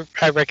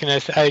 I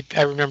recognize. I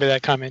remember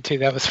that comment too.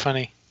 That was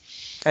funny.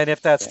 And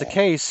if that's the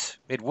case,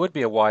 it would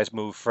be a wise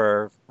move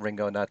for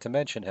Ringo not to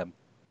mention him.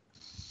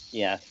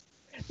 Yeah.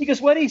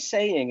 Because what he's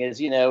saying is,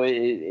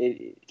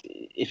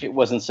 if it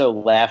wasn't so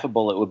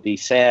laughable, it would be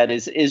sad,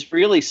 is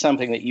really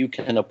something that you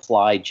can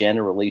apply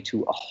generally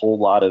to a whole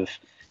lot of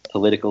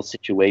political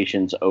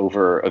situations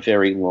over a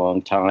very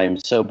long time.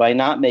 So by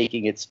not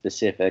making it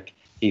specific,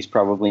 he's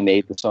probably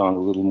made the song a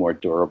little more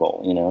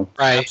durable,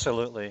 Right.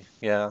 Absolutely.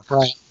 Yeah.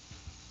 Right.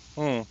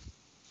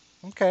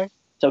 Okay.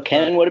 So,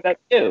 Ken, what about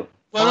you?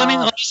 Well,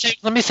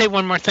 let me say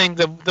one more thing.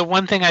 The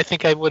one thing I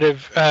think I would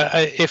have,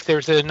 if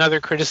there's another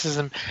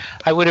criticism,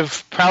 I would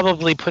have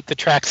probably put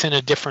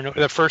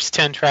the first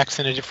 10 tracks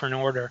in a different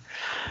order,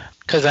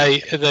 because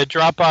the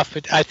drop off.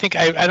 I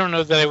don't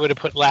know that I would have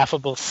put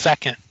Laughable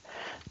second.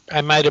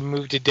 I might have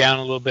moved it down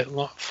a little bit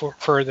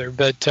further,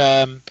 but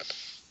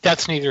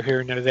that's neither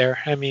here nor there.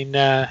 I mean,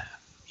 but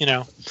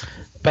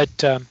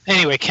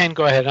anyway, Ken,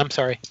 go ahead. I'm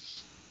sorry.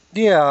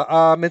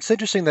 Yeah, it's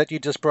interesting that you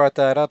just brought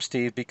that up,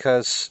 Steve,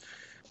 because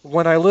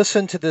when I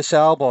listen to this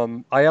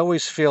album, I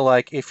always feel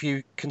like if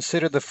you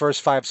consider the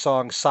first 5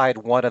 songs side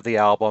one of the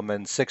album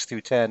and 6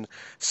 through 10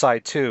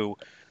 side two,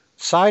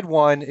 side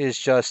one is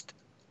just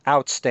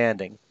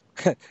outstanding,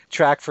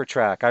 track for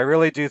track. I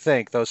really do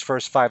think those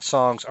first 5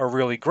 songs are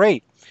really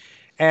great.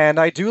 And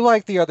I do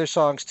like the other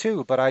songs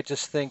too, but I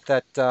just think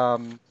that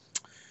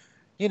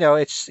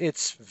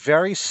it's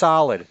very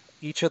solid,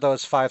 each of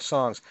those 5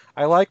 songs.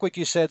 I like what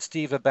you said,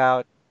 Steve,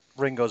 about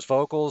Ringo's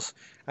vocals,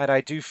 and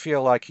I do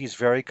feel like he's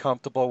very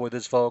comfortable with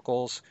his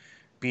vocals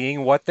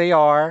being what they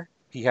are.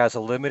 He has a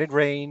limited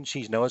range.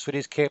 He knows what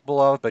he's capable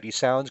of, but he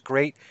sounds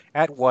great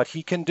at what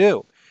he can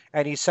do.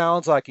 And he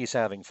sounds like he's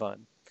having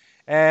fun.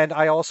 And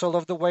I also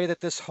love the way that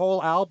this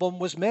whole album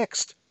was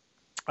mixed.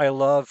 I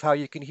love how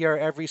you can hear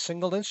every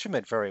single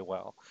instrument very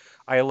well.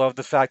 I love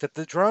the fact that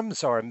the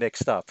drums are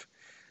mixed up,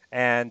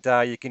 and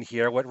you can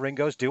hear what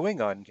Ringo's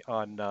doing on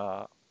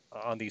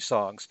these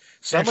songs.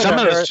 Some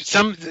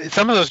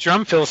of those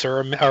drum fills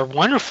are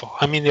wonderful.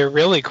 I mean, they're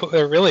really cool.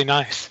 They're really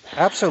nice.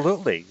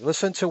 Absolutely.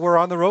 Listen to "We're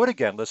on the Road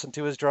Again." Listen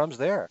to his drums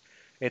there.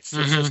 It's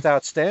just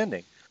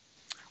outstanding.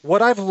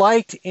 What I've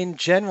liked in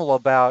general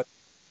about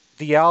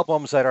the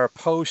albums that are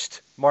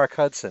post Mark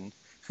Hudson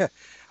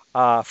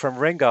from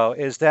Ringo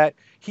is that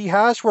he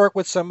has worked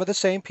with some of the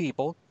same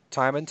people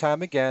time and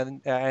time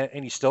again,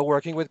 and he's still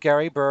working with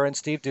Gary Burr and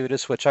Steve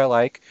Dudas, which I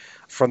like,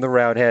 from the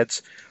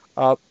Roundheads.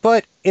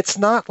 But it's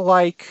not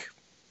like,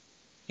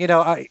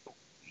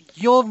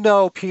 you'll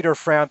know Peter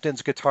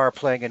Frampton's guitar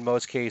playing in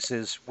most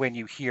cases when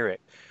you hear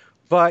it.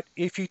 But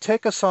if you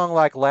take a song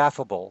like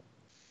Laughable,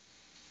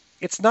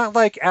 it's not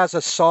like as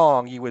a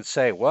song you would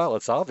say, well,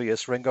 it's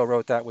obvious Ringo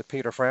wrote that with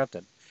Peter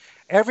Frampton.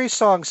 Every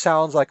song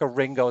sounds like a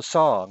Ringo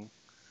song,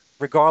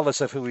 regardless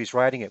of who he's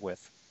writing it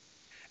with.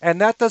 And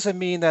that doesn't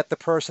mean that the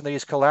person that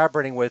he's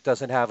collaborating with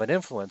doesn't have an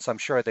influence. I'm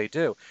sure they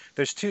do.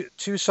 There's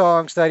two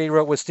songs that he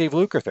wrote with Steve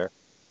Lukather.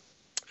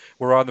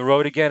 "We're on the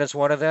Road Again" is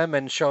one of them,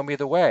 and "Show Me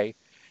the Way."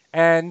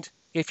 And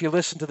if you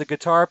listen to the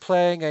guitar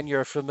playing and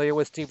you're familiar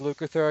with Steve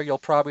Lukather, you'll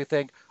probably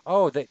think,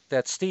 oh,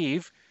 that's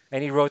Steve,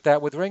 and he wrote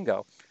that with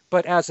Ringo.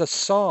 But as a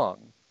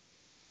song,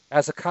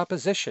 as a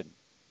composition,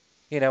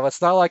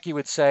 it's not like you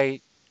would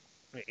say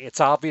it's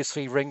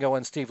obviously Ringo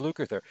and Steve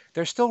Lukather.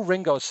 They're still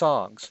Ringo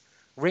songs.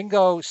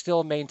 Ringo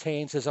still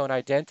maintains his own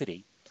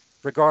identity,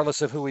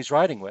 regardless of who he's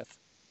writing with.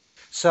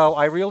 So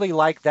I really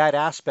like that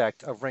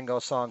aspect of Ringo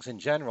songs in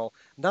general,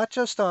 not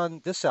just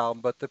on this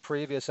album, but the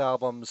previous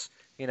albums,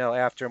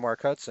 after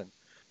Mark Hudson.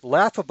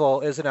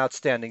 Laughable is an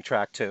outstanding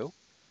track too.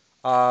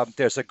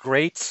 There's a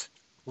great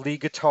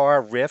lead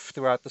guitar riff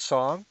throughout the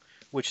song,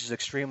 which is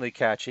extremely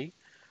catchy.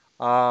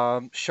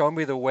 "Show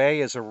Me the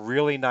Way" is a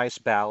really nice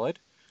ballad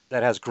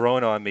that has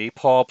grown on me.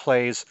 Paul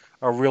plays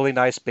a really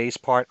nice bass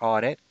part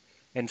on it.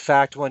 In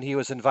fact, when he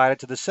was invited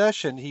to the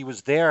session, he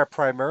was there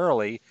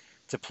primarily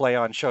to play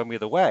on "Show Me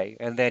the Way,"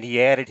 and then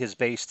he added his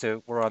bass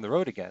to "We're on the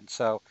Road Again."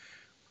 So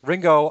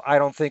Ringo, I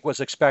don't think,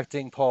 was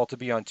expecting Paul to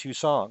be on 2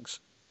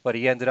 songs, but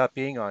he ended up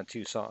being on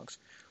 2 songs.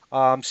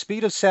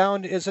 "Speed of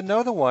Sound" is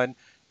another one.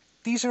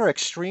 These are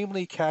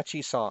extremely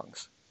catchy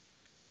songs,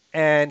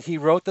 and he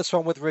wrote this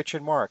one with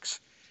Richard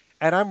Marx.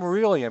 And I'm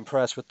really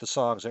impressed with the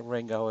songs that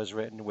Ringo has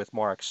written with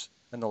Marx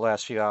in the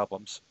last few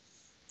albums,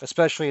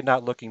 especially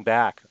Not Looking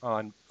Back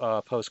on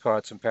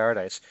Postcards from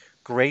Paradise.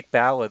 Great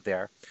ballad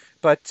there.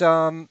 But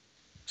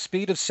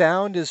 "Speed of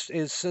Sound" is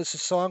a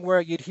song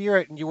where you'd hear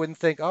it and you wouldn't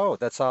think, oh,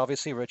 that's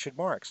obviously Richard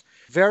Marx.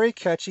 Very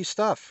catchy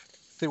stuff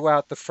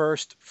throughout the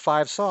first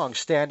 5 songs.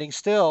 "Standing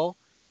Still"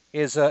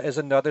 is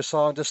another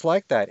song just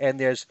like that. And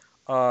there's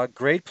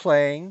great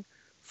playing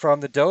from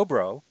the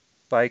dobro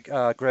by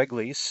Greg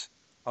Lease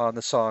on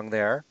the song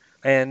there.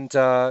 And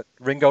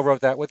Ringo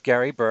wrote that with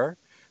Gary Burr.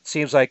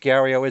 Seems like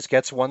Gary always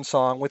gets one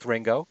song with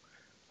Ringo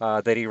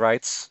that he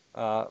writes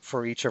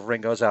for each of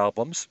Ringo's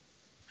albums.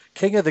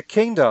 "King of the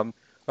Kingdom,"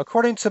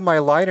 according to my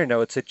liner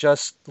notes, it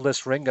just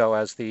lists Ringo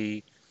as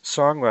the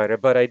songwriter,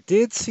 but I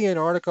did see an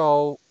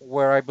article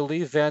where I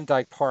believe Van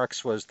Dyke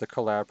Parks was the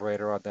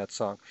collaborator on that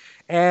song.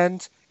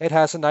 And it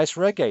has a nice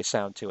reggae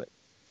sound to it.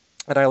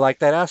 And I like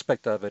that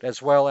aspect of it,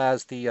 as well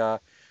as the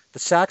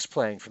sax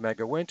playing from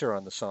Edgar Winter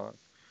on the song.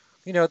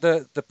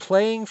 The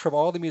playing from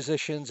all the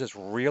musicians is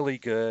really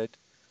good.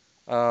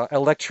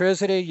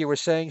 Electricity, you were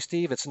saying,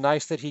 Steve, it's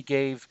nice that he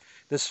gave,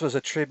 this was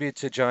a tribute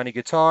to Johnny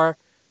Guitar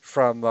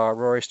from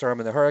Rory Storm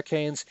and the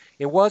Hurricanes.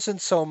 It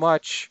wasn't so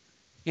much,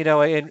 in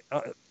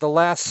the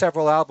last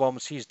several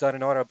albums, he's done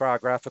an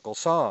autobiographical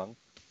song,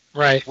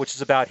 right, which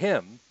is about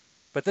him.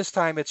 But this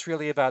time it's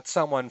really about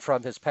someone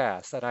from his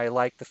past. And I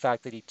like the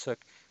fact that he took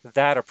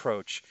that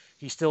approach.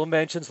 He still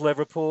mentions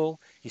Liverpool.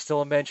 He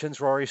still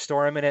mentions Rory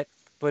Storm in it,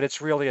 but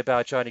it's really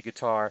about Johnny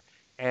Guitar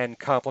and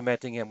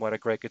complimenting him what a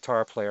great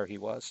guitar player he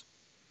was.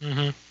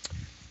 Hmm.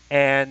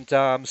 And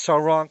So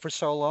Wrong for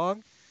So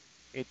Long,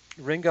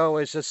 Ringo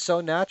is just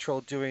so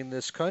natural doing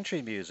this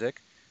country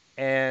music,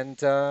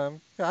 and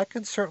I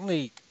can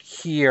certainly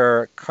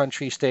hear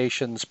country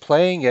stations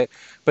playing it,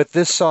 but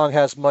this song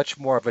has much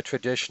more of a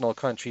traditional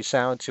country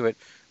sound to it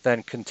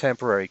than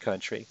contemporary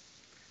country.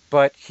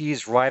 But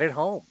he's right at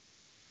home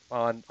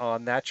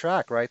on that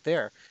track right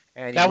there,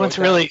 and he wrote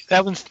that.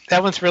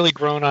 That one's really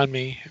grown on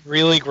me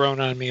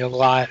a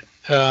lot.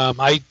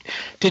 I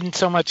didn't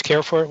so much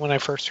care for it when I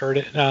first heard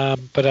it,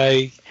 but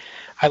I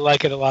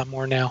like it a lot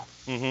more now.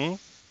 Hmm.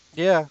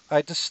 Yeah,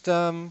 I just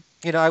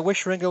I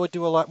wish Ringo would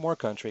do a lot more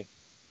country.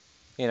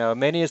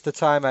 Many is the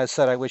time I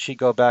said I wish he'd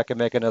go back and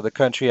make another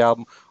country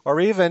album, or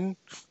even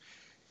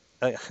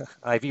I,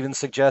 I've even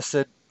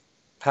suggested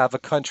have a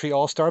country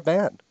all-star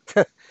band.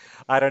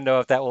 I don't know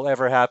if that will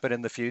ever happen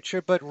in the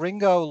future, but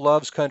Ringo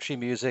loves country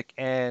music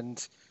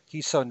and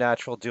he's so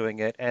natural doing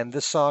it, and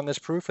this song is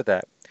proof of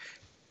that,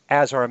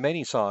 as are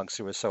many songs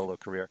through his solo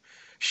career.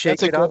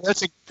 Shake It Up.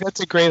 That's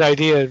a great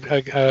idea.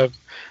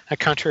 A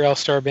country all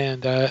star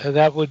band.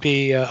 That would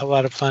be a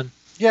lot of fun.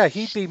 Yeah,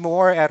 he'd be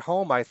more at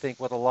home, I think,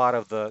 with a lot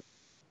of the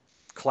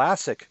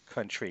classic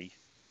country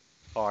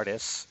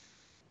artists.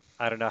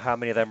 I don't know how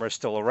many of them are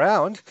still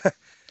around,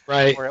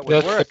 Right. or it would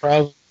That's the work.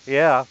 problem.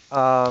 Yeah,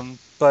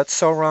 but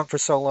So Wrong for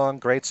So Long,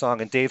 great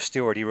song. And Dave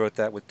Stewart, he wrote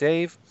that with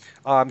Dave.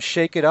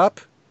 Shake It Up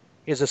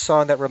is a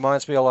song that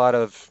reminds me a lot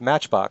of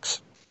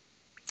Matchbox.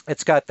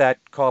 It's got that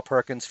Carl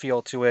Perkins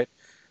feel to it,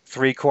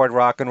 three-chord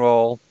rock and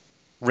roll.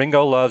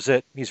 Ringo loves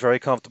it. He's very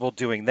comfortable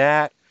doing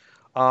that.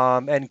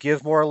 And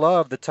Give More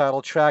Love, the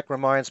title track,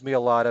 reminds me a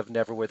lot of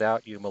Never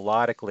Without You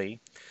melodically.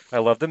 I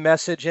love the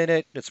message in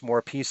it. It's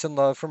more peace and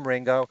love from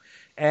Ringo.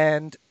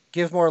 And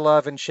Give More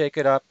Love and Shake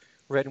It Up,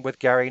 written with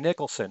Gary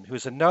Nicholson,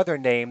 who's another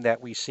name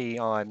that we see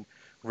on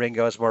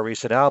Ringo's more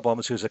recent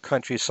albums, who's a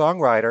country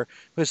songwriter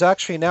who's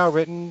actually now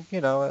written,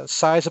 a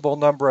sizable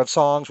number of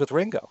songs with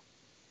Ringo.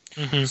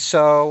 Hmm.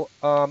 So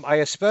I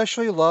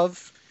especially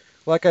love,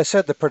 like I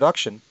said, the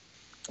production.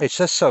 It's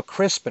just so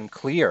crisp and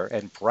clear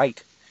and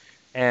bright.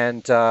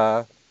 And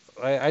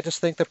I just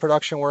think the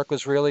production work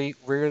was really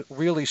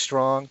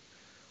strong.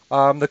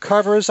 The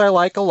covers I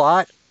like a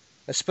lot,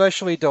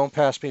 especially Don't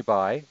Pass Me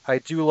By. I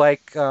do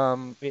like,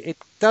 it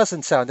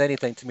doesn't sound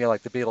anything to me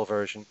like the Beatle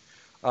version.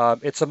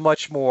 It's a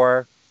much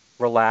more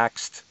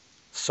relaxed,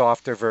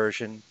 softer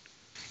version.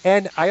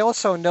 And I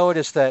also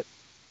noticed that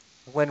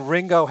when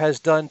Ringo has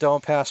done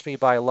Don't Pass Me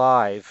By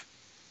live,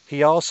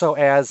 he also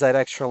adds that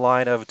extra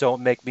line of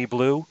Don't Make Me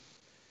Blue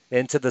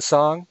into the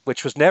song,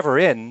 which was never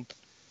in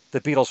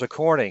the Beatles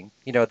recording,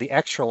 the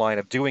extra line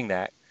of doing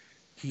that.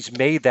 He's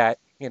made that,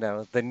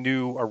 the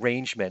new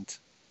arrangement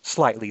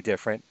slightly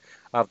different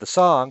of the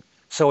song.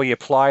 So he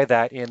applied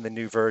that in the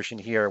new version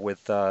here with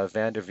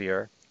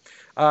Vanderveer.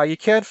 You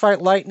Can't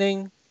Fight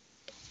Lightning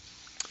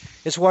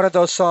is one of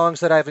those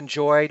songs that I've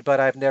enjoyed, but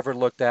I've never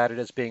looked at it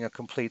as being a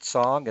complete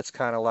song. It's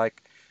kind of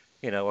like,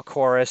 a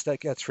chorus that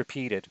gets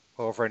repeated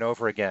over and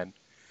over again.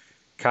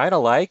 Kind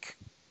of like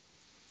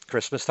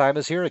Christmas Time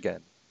Is Here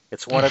Again.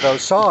 It's one of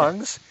those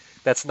songs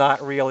that's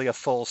not really a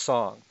full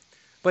song,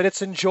 but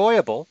it's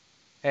enjoyable.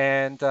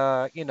 And,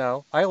 I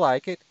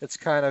like it. It's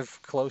kind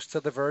of close to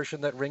the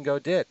version that Ringo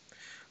did.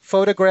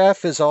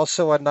 Photograph is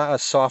also a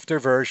softer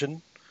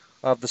version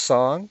of the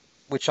song,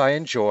 which I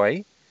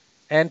enjoy.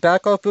 And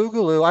Back Off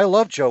Boogaloo, I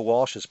love Joe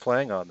Walsh's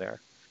playing on there.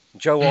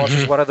 Joe Walsh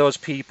is Hmm. one of those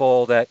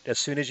people that as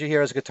soon as you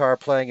hear his guitar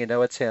playing, you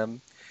know it's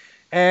him.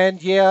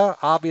 And yeah,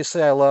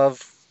 obviously I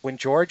love when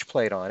George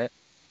played on it,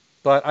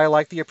 but I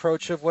like the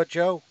approach of what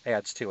Joe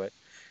adds to it.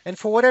 And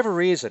for whatever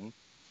reason,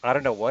 I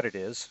don't know what it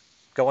is,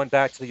 going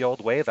back to the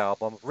old Wave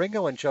album,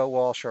 Ringo and Joe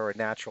Walsh are a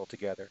natural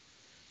together.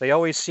 They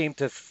always seem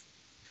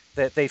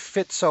that they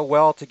fit so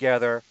well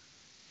together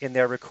in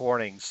their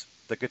recordings,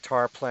 the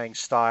guitar playing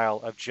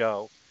style of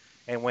Joe,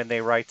 and when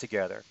they write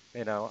together,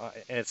 and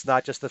it's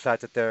not just the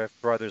fact that they're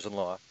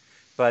brothers-in-law,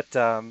 but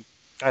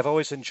I've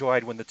always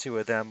enjoyed when the two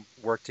of them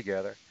work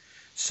together.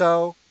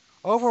 So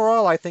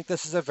overall, I think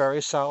this is a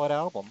very solid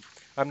album.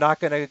 I'm not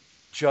going to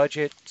judge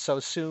it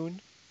so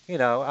soon.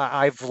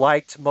 I've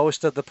liked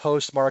most of the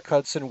post Mark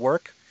Hudson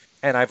work,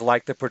 and I've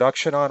liked the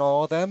production on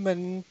all of them,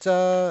 and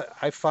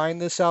I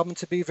find this album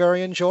to be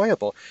very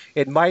enjoyable.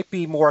 It might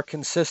be more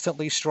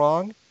consistently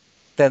strong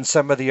than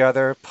some of the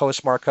other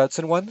post Mark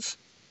Hudson ones.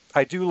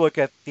 I do look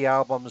at the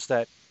albums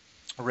that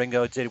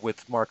Ringo did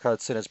with Mark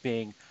Hudson as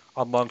being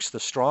amongst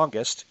the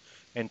strongest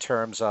in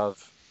terms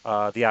of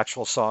the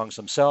actual songs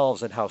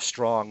themselves and how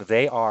strong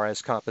they are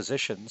as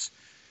compositions,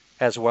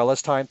 as well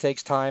as Time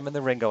Takes Time and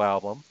the Ringo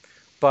album.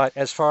 But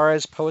as far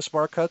as post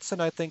Mark Hudson,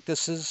 I think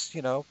this is,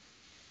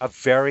 a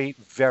very,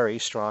 very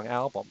strong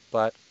album.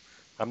 But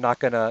I'm not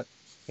going to,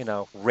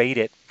 rate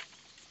it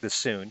this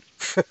soon.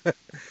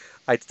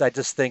 I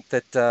just think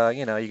that,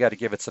 you got to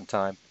give it some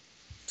time.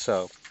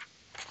 So,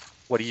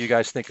 what do you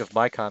guys think of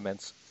my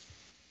comments?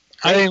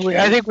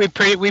 I think we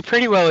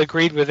pretty well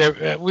agreed with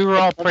it. We were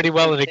all pretty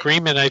well in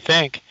agreement. I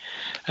think.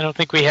 I don't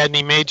think we had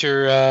any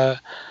major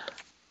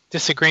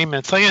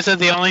disagreements. Like I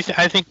said,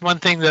 I think one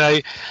thing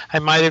that I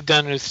might have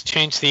done is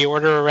change the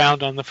order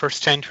around on the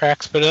first 10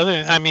 tracks. But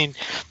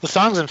the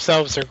songs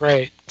themselves are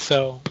great.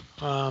 So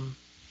I'm,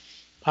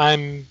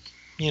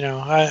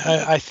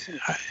 I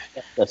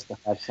just to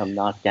have some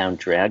knockdown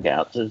drag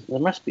outs. There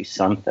must be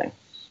something.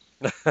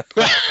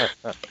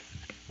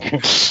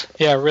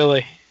 Yeah,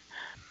 really.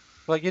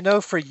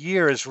 Well, for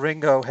years,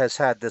 Ringo has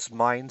had this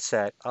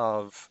mindset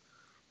of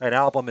an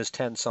album is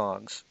 10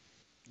 songs,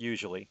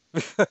 usually.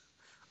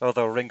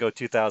 Although Ringo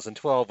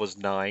 2012 was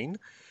 9.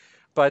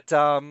 But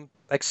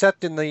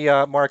except in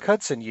the Mark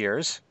Hudson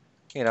years,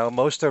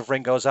 most of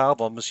Ringo's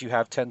albums, you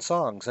have 10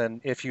 songs. And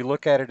if you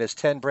look at it as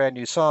 10 brand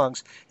new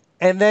songs,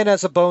 and then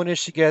as a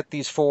bonus, you get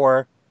these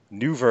 4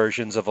 new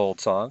versions of old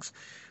songs,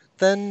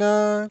 then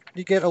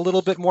you get a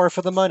little bit more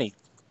for the money.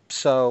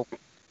 So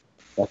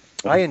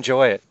I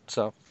enjoy it.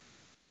 So.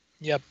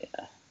 Yep.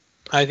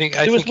 I think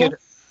I'm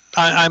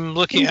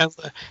looking at.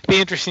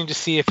 Be interesting to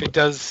see if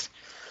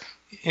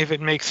it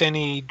makes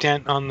any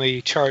dent on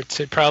the charts.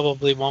 It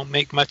probably won't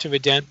make much of a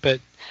dent, but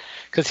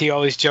because he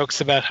always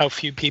jokes about how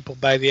few people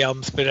buy the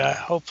albums, but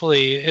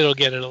hopefully it'll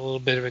get it a little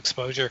bit of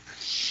exposure.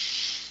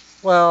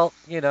 Well,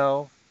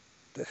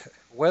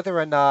 whether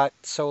or not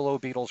solo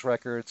Beatles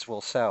records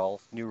will sell,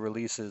 new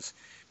releases,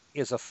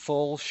 is a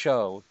full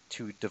show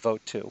to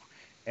devote to,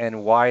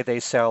 and why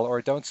they sell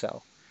or don't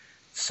sell.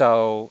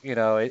 So,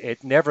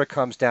 it never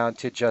comes down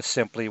to just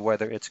simply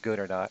whether it's good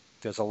or not.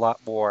 There's a lot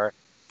more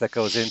that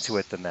goes into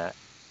it than that.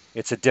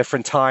 It's a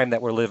different time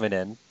that we're living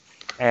in,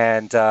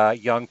 and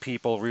young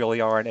people really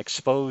aren't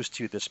exposed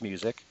to this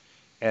music.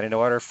 And in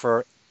order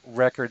for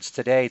records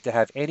today to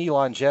have any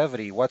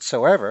longevity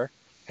whatsoever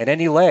and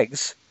any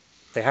legs,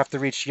 they have to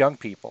reach young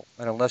people.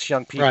 And unless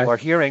young people are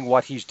hearing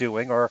what he's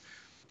doing, or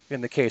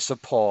in the case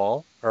of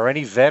Paul, or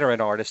any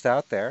veteran artist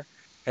out there,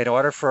 in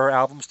order for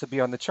albums to be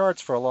on the charts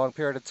for a long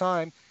period of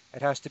time,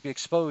 it has to be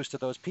exposed to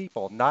those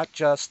people, not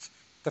just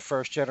the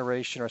first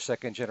generation or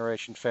second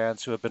generation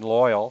fans who have been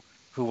loyal,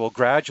 who will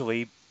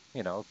gradually,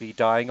 be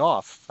dying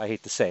off. I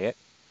hate to say it,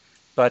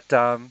 but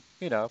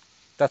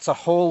that's a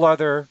whole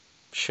other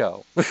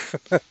show.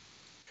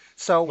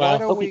 So why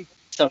don't we?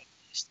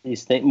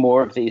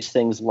 More of these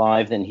things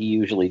live than he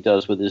usually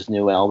does with his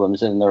new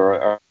albums, and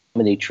there are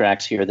many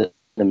tracks here that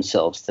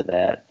themselves to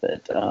that.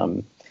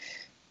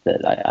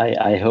 That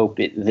I hope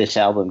this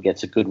album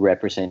gets a good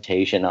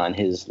representation on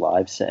his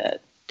live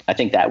set. I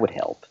think that would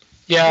help.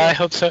 Yeah, I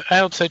hope so. I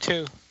hope so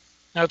too.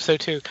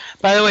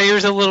 By the way,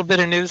 here's a little bit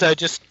of news I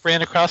just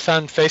ran across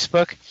on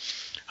Facebook.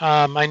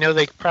 I know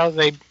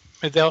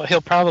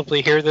he'll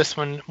probably hear this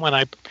when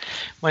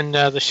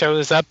the show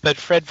is up. But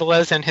Fred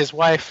Velez and his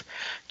wife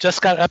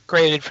just got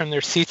upgraded from their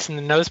seats in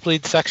the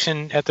nosebleed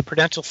section at the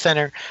Prudential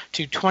Center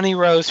to 20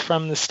 rows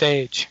from the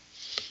stage.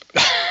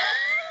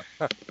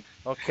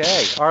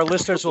 Okay, our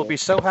listeners will be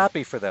so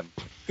happy for them.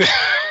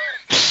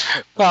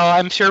 Well,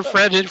 I'm sure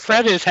Fred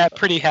is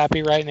pretty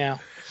happy right now.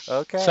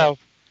 Okay. So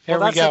there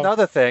we go. That's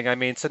another thing.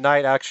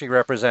 Tonight actually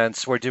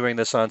represents, we're doing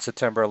this on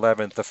September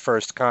 11th, the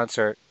first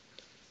concert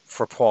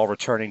for Paul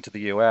returning to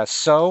the U.S.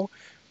 So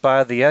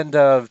by the end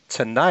of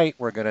tonight,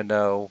 we're going to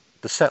know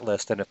the set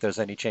list and if there's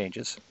any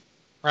changes.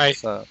 Right.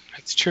 So.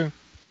 That's true.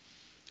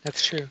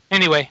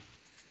 Anyway.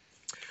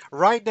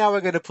 Right now, we're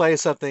going to play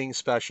something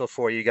special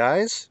for you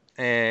guys.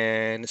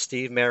 And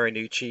Steve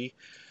Marinucci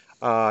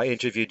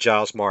interviewed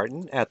Giles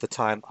Martin at the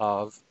time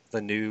of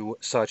the new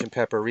Sgt.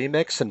 Pepper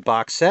remix and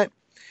box set.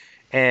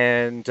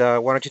 And why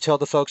don't you tell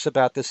the folks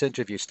about this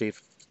interview,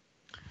 Steve?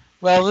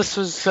 Well, this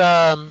was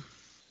in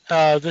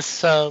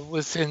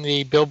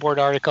the Billboard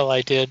article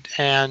I did,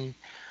 and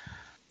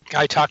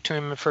I talked to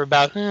him for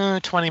about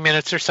 20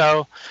 minutes or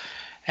so,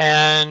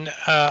 and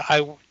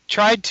I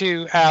tried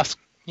to ask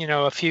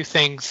a few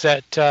things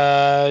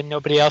that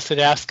nobody else had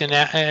asked,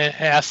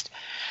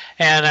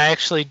 and I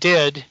actually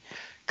did,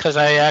 because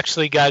I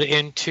actually got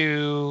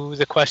into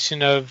the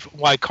question of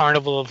why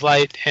Carnival of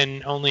Light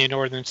and Only a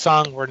Northern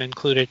Song weren't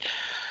included.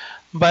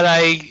 But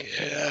I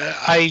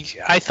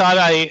thought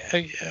I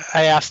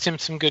asked him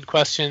some good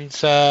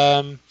questions.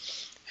 And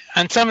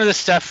some of the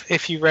stuff,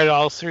 if you read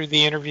all through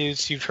the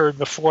interviews, you've heard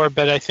before.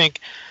 But I think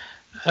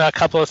a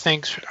couple of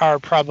things are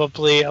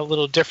probably a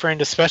little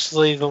different,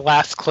 especially the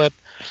last clip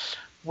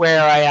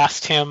where I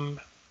asked him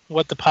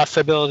what the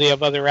possibility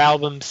of other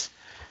albums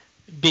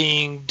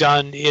being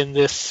done in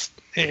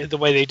the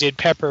way they did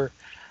Pepper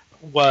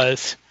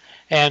was,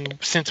 and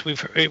since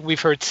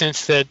we've heard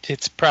since that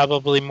it's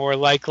probably more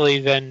likely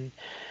than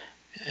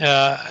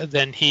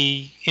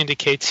he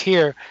indicates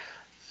here,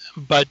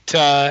 but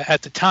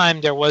at the time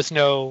there was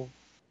no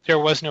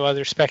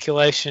other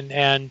speculation,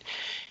 and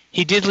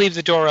he did leave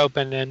the door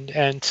open,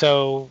 and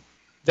so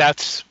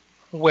that's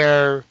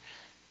where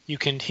you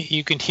can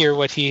hear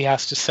what he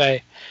has to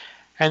say,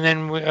 and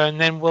then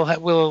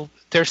we'll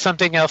there's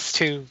something else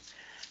to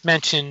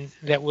mention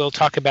that we'll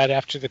talk about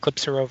after the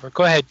clips are over.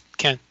 Go ahead,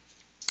 Ken.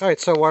 All right,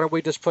 so why don't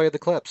we just play the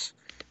clips?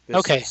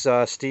 This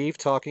is Steve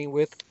talking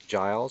with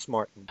Giles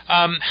Martin.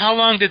 How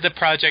long was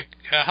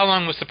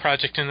the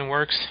project in the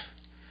works?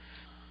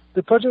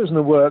 The project was in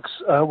the works.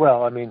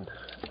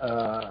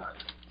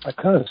 I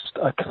kind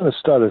of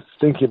started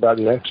thinking about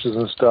the extras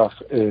and stuff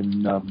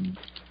in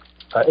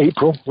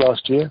April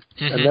last year,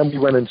 and then we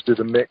went in to do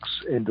the mix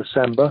in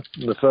December.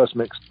 And the first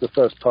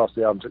pass of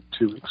the album took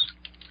 2 weeks.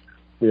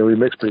 We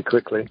mixed pretty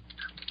quickly.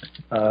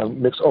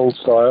 Mixed old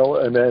style,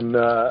 and then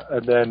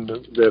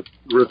the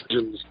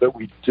revisions that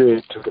we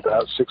did took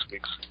about 6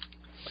 weeks.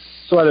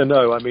 So I don't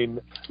know. I mean,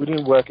 we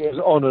didn't work. It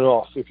was on and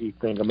off, if you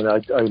think. I mean,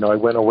 I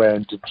went away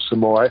and did some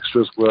more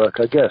extras work,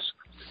 I guess.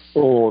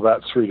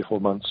 About 3 to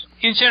 4 months.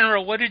 In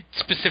general, what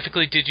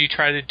specifically did you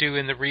try to do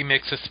in the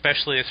remix,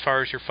 especially as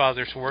far as your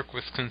father's work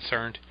was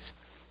concerned?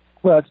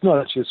 Well, it's not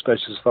actually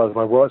especially as far as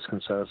my work's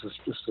concerned. It's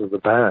just sort of the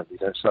band,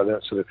 So I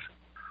don't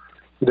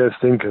you don't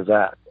think of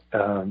that.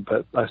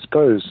 But I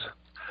suppose,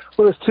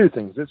 there's two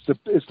things.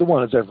 It's the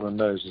one, as everyone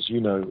knows, as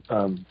you know,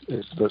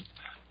 is that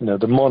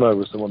the mono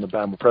was the one the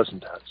band were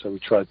present at. So we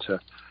tried to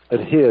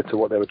adhere to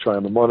what they were trying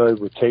on the mono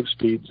with tape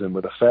speeds and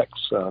with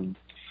effects.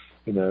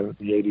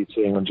 The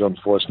ADTing on John's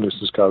voice and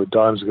Mr. Sky with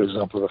Dime is a good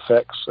example of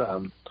effects.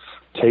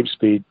 Tape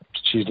speed,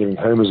 She's Leaving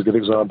Home is a good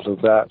example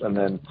of that. And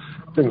then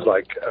things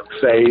like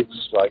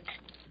fades, like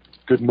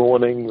Good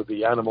Morning with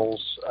the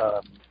Animals,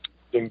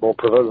 being more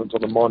prevalent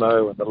on the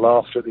mono, and the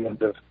laughter at the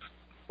end of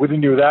With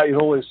and Without,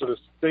 all these sort of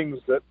things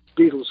that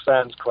Beatles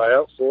fans cry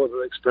out for, that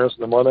they experience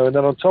on the mono. And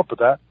then on top of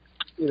that,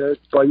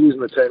 by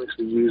using the techniques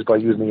we use, by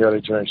using the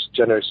early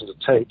generations of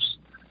tapes,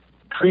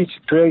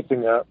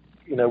 creating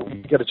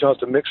we get a chance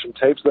to mix from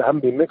tapes that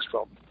haven't been mixed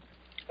from,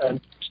 and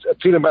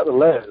peeling back the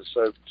layers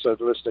so the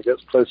listener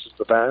gets closer to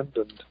the band,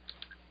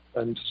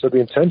 and so the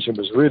intention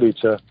was really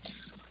to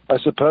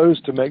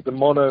make the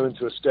mono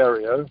into a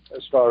stereo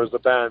as far as the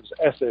band's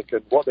ethic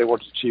and what they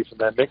wanted to achieve from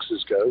their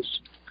mixes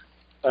goes,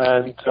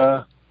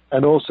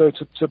 and also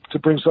to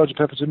bring Sgt.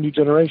 Pepper to a new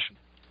generation.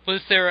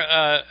 Was there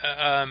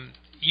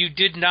you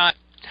did not,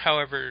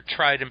 however,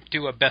 try to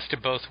do a best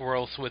of both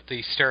worlds with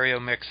the stereo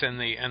mix and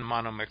the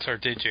mono mix, or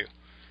did you?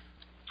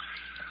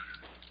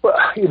 Well,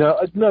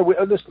 no.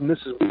 Listen,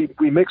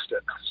 we mixed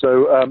it.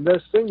 So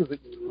there's things that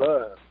you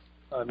learn.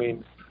 I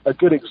mean, a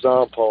good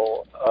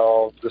example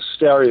of the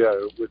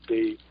stereo would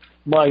be,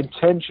 my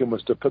intention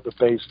was to put the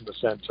bass in the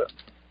center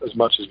as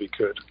much as we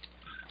could,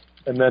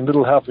 and then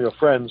Little Help From Your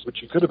Friends,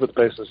 which you could have put the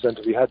bass in the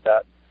center. We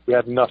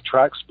had enough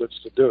track splits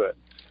to do it.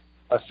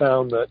 I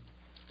found that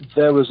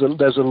there's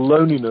a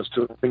loneliness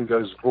to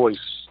Ringo's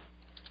voice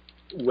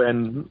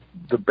when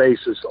the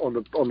bass is on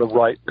the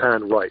right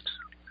pan right.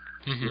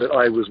 Mm-hmm. That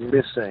I was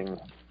missing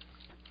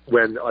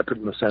when I put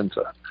it in the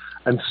center.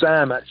 And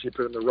Sam actually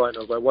put it in the right, and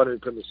I was like, why don't we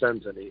put it in the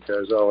center? And he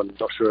goes, I'm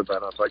not sure about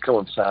it. I was like, come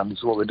on, Sam, this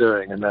is what we're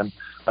doing. And then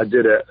I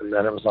did it, and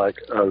then it was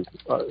like,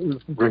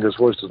 Ringo's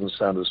voice doesn't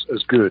sound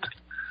as good.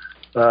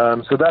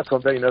 So that's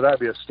one thing, that'd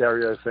be a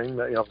stereo thing,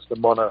 that obviously the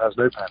mono has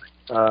no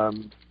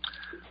panning.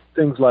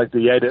 Things like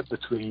the edit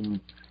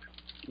between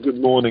Good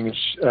Morning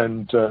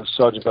and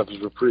Sgt. Pepper's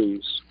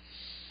Reprise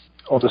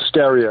on the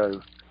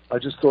stereo, I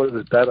just thought it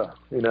was better,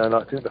 and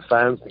I think the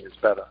fans think it's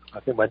better.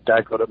 I think my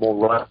dad got it more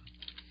right.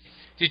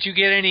 Did you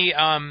get any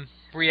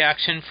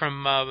reaction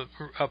from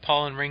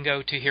Paul and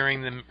Ringo to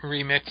hearing the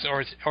remix,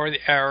 or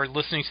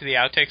listening to the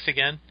outtakes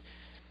again?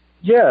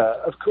 Yeah,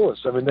 of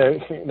course. I mean,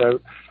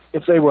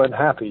 if they weren't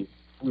happy,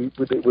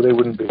 they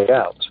wouldn't be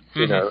out.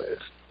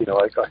 Mm-hmm.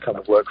 I kind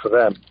of work for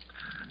them.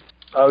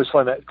 I always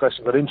find that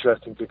question quite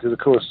interesting because, of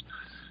course,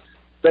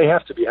 they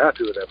have to be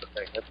happy with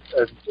everything,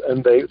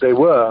 and they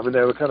were. I mean,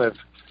 they were kind of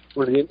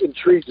really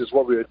intrigued as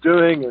what we were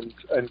doing,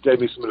 and gave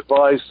me some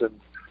advice,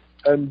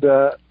 and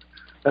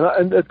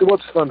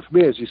what's fun for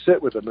me is you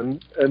sit with them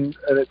and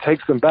it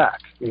takes them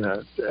back,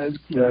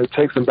 it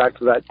takes them back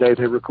to that day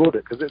they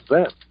recorded, because it's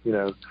them,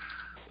 the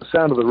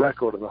sound of the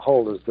record as a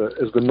whole is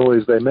the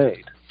noise they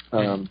made,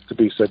 to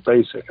be so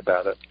basic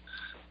about it,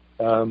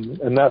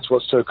 and that's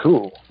what's so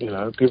cool.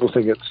 People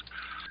think it's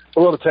a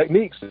lot of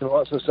techniques and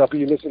lots of stuff, but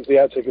you listen to the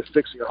outtake as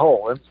fixing a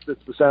hole, and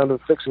it's the sound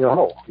of fixing a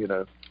hole.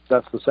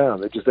 That's the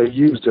sound. They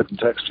use different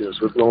textures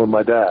with Ron and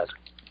my dad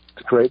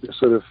to create this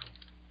sort of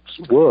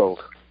world.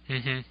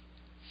 Mm-hmm.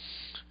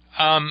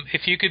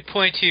 If you could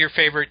point to your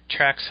favorite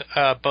tracks,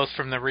 both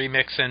from the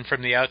remix and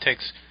from the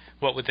outtakes,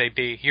 what would they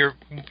be? Your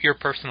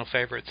personal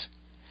favorites?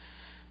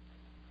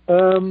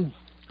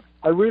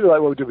 I really like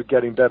what we did with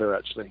Getting Better,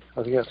 actually.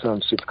 I think that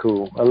sounds super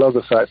cool. I love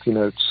the fact,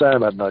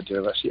 Sam had an idea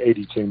of actually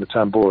ADTing the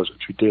tambours,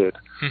 which we did.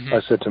 Mm-hmm.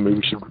 I said to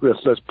him,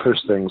 let's push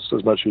things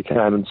as much as we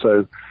can. And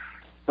so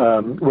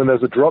when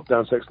there's a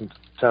drop-down section to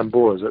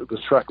tambours, the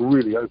track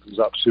really opens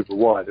up super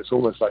wide. It's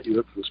almost like you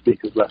look for the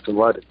speakers left and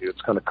right of you.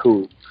 It's kind of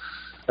cool.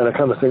 And I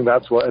kind of think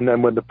that's what, and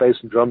then when the bass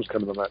and drums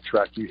come in on that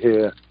track, you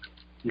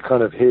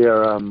kind of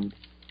hear,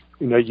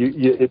 you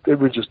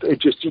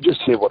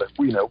just hear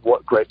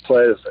what great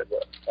players they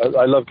were.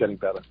 I love Getting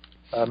Better.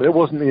 It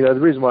wasn't, the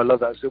reason why I love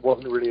that is it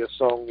wasn't really a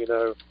song,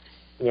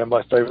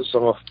 my favorite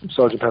song off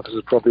Sgt. Pepper's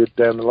is probably A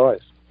Day in the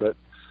Life, but,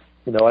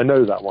 I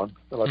know that one,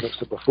 and I've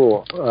mixed it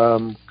before.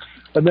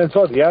 And then as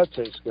far as the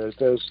outtakes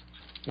goes,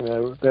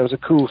 there was a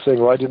cool thing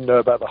where I didn't know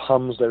about the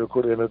hums they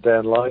recorded in A Day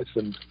in Life,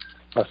 and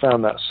I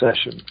found that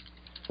session.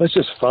 It's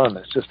just fun.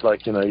 It's just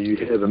like, you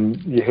hear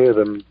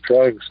them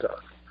trying stuff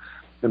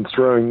and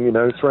throwing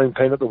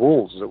paint at the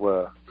walls, as it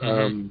were.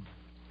 Mm-hmm.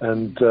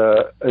 And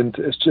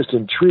it's just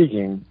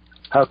intriguing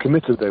how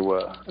committed they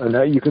were, and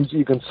how you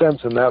can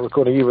sense in that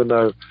recording, even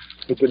though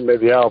it didn't make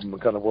the album, it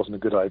kind of wasn't a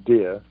good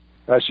idea.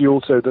 Actually,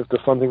 also the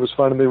fun thing was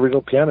finding the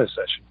original piano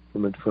session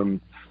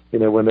from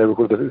when they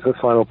recorded the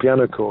final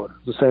piano chord.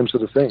 The same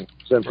sort of thing,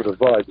 same sort of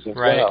vibe. You think,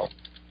 right. Wow,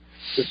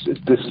 it's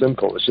this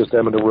simple. It's just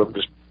them in the room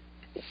just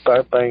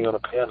banging on a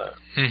piano.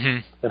 Mm-hmm.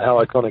 And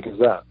how iconic is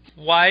that?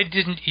 Why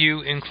didn't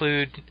you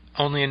include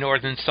Only a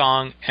Northern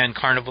Song and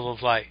Carnival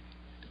of Light?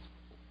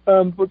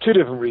 Well, two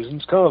different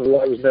reasons. Carnival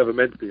of Light was never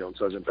meant to be on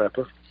Sgt.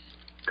 Pepper.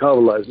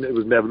 Carnival of Light, it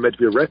was never meant to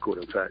be a record,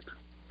 in fact.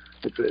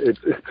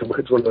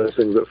 It's one of those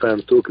things that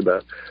fans talk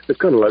about. It's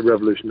kind of like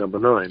Revolution Number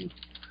 9,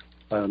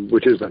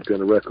 which is meant to be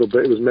on a record,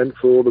 but it was meant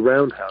for the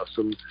Roundhouse,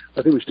 and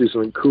I think we should do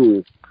something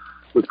cool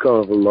with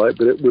Carnival of Light,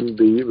 but it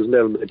was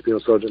never meant to be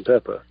on Sgt.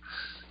 Pepper.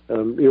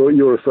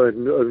 You're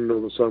referring to Only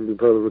Northern Song being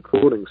part of the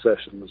recording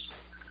sessions.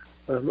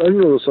 Only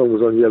Northern Song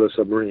was on Yellow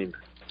Submarine.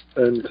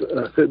 And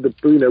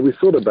we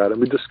thought about it,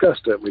 we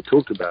discussed it, and we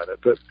talked about it.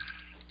 But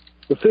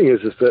the thing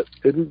is that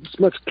it's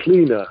much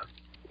cleaner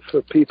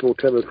for people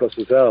coming across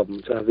this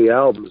album to have the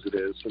album as it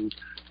is, and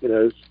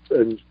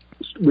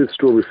with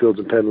Strawberry Fields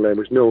and Penn Lane,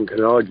 which no one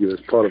can argue as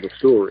part of the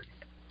story,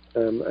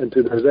 and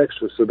to those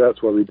extras. So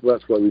that's why we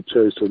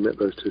chose to omit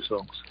those two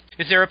songs.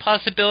 Is there a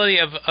possibility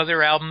of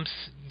other albums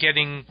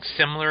getting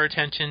similar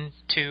attention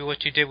to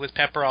what you did with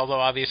Pepper? Although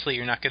obviously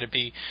you're not going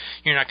to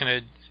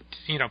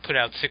put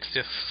out 6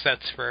 disc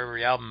sets for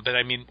every album, but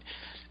I mean,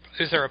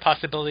 is there a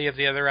possibility of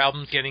the other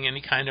albums getting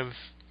any kind of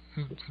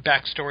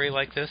backstory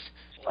like this?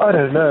 I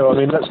don't know. I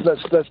mean,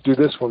 let's do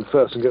this one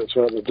first and get it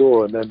out the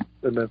door, and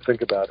then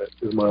think about it.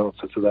 Is my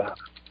answer to that.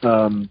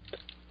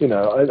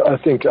 I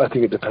think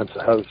it depends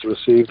on how it's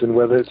received and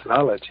whether it's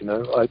valid.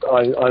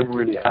 I'm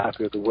really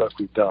happy with the work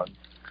we've done.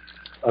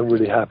 I'm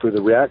really happy with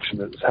the reaction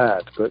that it's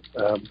had. But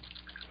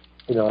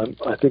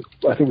I think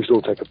we should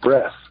all take a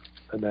breath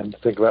and then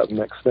think about the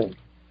next thing.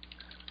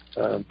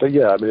 But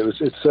yeah, I mean,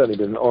 it's certainly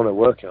been an honor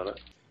working on it.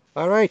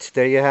 All right,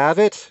 there you have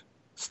it.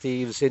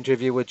 Steve's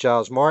interview with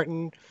Giles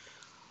Martin.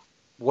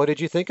 What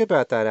did you think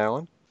about that,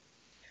 Alan?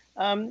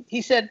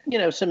 He said,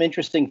 some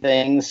interesting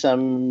things,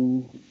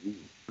 things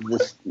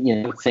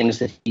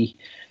that he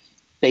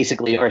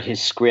basically are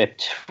his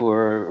script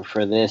for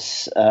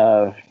this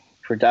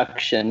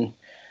production.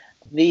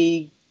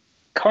 The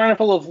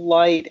Carnival of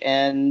Light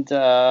and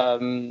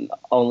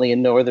Only a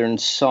Northern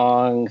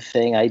Song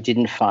thing, I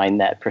didn't find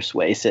that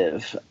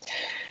persuasive.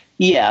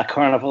 Yeah,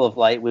 Carnival of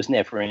Light was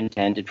never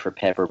intended for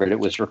Pepper, but it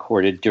was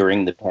recorded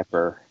during the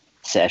Pepper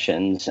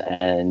sessions,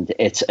 and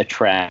it's a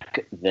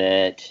track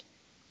that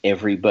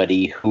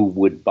everybody who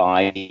would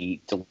buy the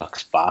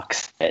deluxe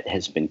box set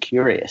has been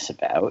curious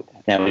about.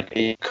 Now,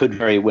 it could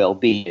very well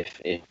be,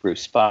 if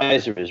Bruce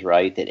Spicer is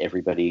right, that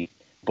everybody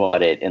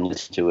bought it and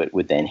listened to it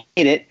would then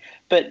hate it.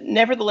 But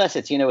nevertheless,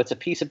 it's a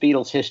piece of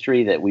Beatles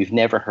history that we've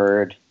never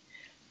heard.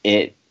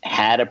 It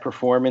had a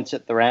performance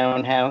at the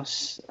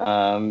Roundhouse,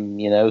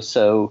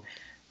 so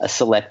a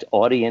select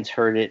audience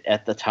heard it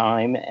at the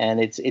time,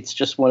 and it's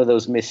just one of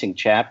those missing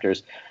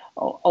chapters.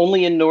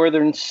 Only a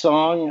Northern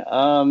Song,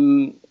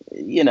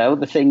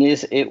 the thing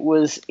is, it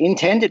was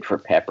intended for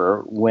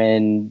Pepper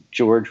when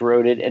George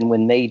wrote it and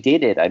when they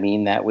did it. I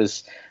mean, that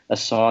was a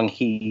song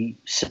he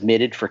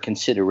submitted for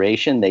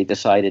consideration. They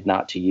decided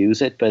not to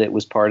use it, but it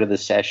was part of the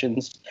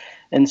sessions.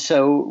 And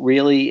so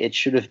really it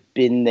should have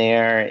been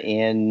there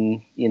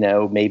in,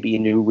 maybe a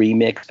new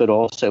remix, but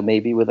also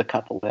maybe with a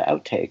couple of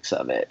outtakes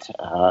of it.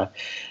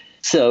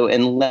 So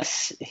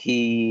unless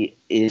he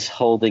is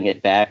holding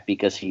it back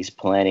because he's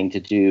planning to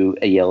do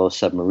a Yellow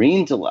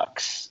Submarine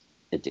Deluxe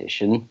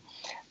edition,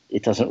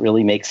 it doesn't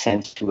really make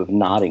sense to have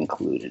not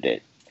included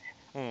it.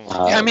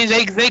 I mean,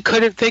 they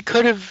could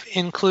have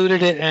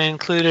included it and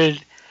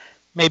included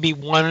maybe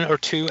 1 or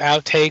 2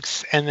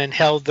 outtakes and then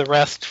held the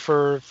rest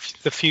for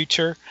the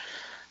future.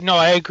 No,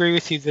 I agree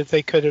with you that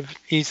they could have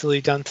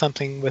easily done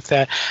something with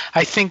that.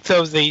 I think,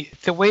 though, the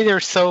way they're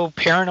so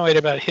paranoid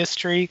about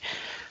history,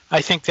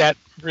 I think that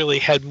really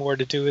had more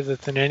to do with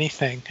it than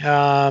anything.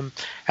 And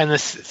the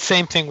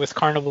same thing with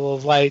Carnival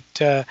of Light.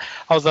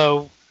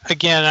 Although,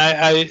 again,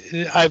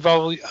 I've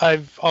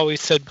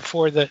always said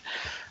before that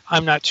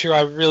I'm not sure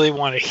I really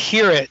want to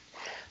hear it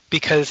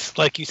because,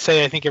 like you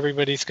say, I think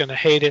everybody's going to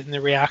hate it, and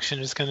the reaction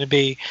is going to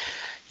be,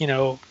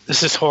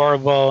 this is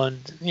horrible, and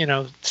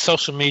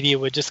social media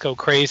would just go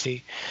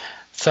crazy.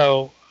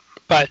 So,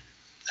 but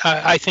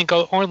I think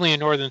Only a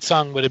Northern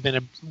Song would have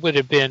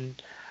been.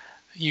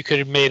 You could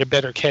have made a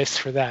better case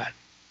for that,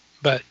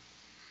 but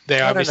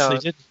they obviously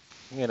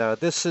didn't.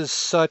 This is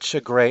such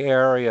a gray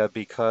area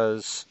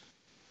because,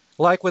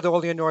 like with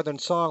Only a Northern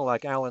Song,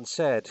 like Alan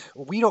said,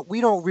 we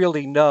don't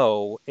really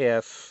know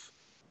if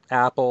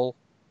Apple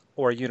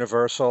or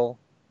Universal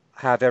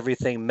have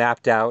everything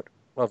mapped out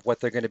of what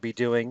they're going to be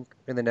doing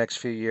in the next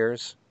few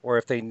years, or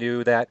if they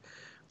knew that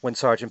when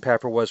Sgt.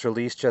 Pepper was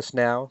released just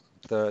now,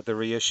 the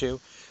reissue.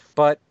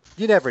 But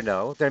you never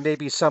know. There may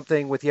be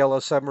something with Yellow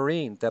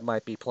Submarine that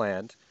might be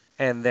planned,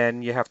 and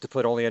then you have to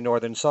put only a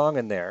Northern song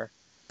in there.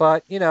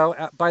 But,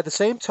 by the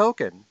same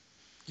token,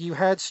 you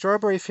had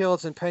Strawberry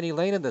Fields and Penny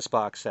Lane in this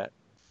box set.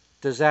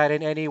 Does that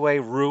in any way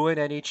ruin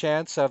any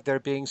chance of there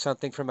being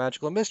something for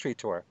Magical Mystery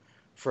Tour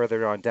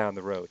further on down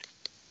the road?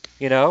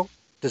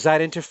 Does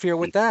that interfere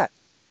with that?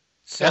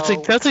 So,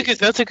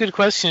 that's a good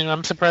question.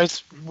 I'm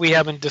surprised we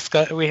haven't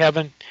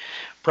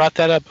brought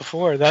that up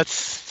before.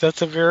 That's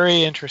a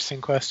very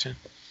interesting question.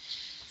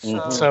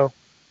 So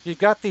you've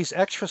got these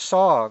extra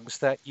songs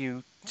that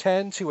you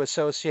tend to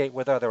associate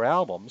with other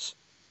albums,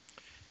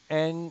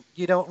 and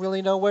you don't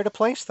really know where to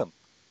place them.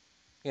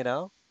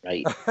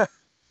 Right.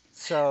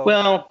 So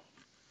well,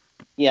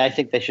 yeah, I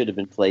think they should have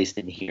been placed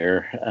in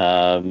here.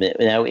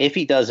 Now, if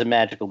he does a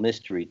Magical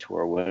Mystery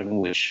Tour one,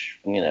 which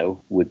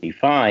would be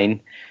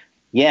fine.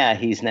 Yeah,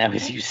 he's now,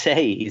 as you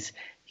say,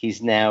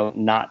 he's now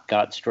not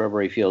got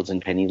Strawberry Fields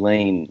and Penny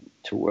Lane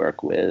to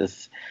work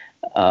with.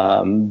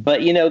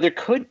 But there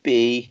could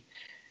be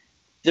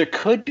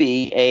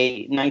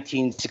a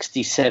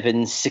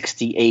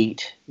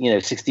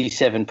 1967-68,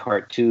 67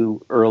 part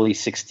 2, early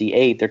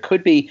 68. There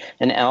could be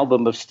an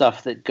album of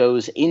stuff that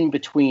goes in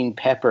between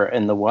Pepper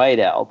and the White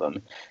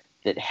Album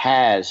that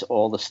has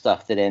all the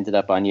stuff that ended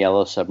up on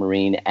Yellow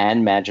Submarine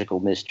and Magical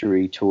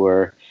Mystery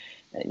Tour,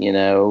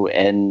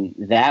 and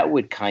that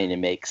would kind of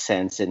make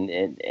sense, and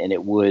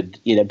it would,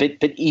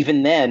 but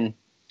even then,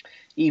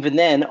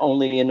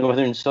 only a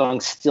Northern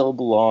song still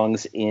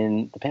belongs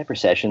in the Pepper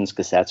sessions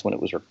because that's when it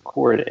was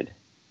recorded.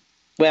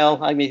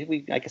 Well, I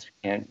mean, I guess we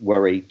can't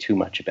worry too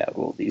much about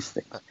all these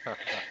things.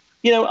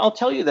 I'll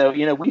tell you though,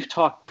 we've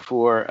talked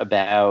before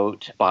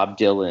about Bob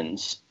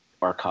Dylan's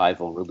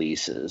archival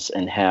releases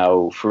and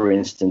how, for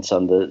instance,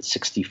 on the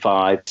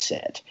 65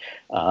 set,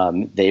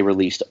 they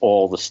released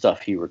all the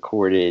stuff he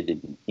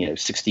recorded in,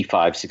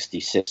 65,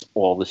 66,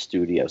 all the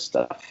studio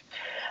stuff.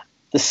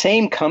 The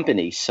same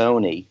company,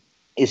 Sony,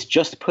 is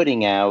just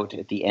putting out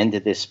at the end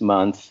of this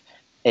month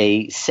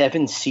a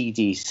 7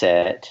 CD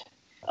set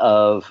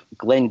of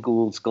Glenn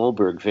Gould's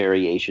Goldberg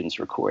Variations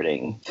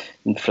recording.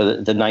 And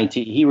for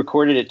he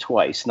recorded it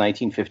twice,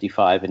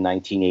 1955 and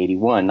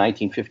 1981.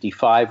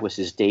 1955 was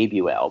his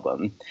debut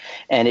album,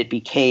 and it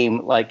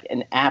became like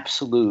an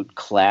absolute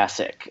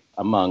classic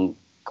among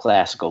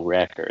classical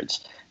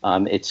records.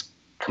 It's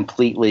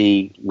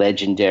completely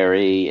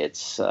legendary.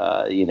 It's,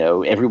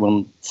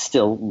 everyone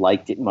still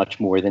liked it much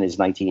more than his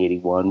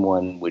 1981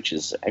 one, which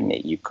is,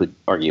 you could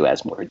argue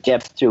has more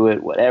depth to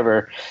it,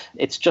 whatever.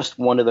 It's just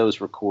one of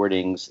those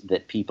recordings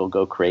that people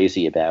go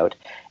crazy about.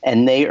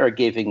 And they are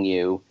giving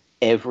you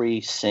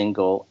every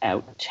single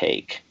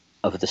outtake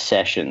of the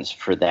sessions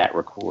for that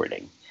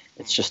recording.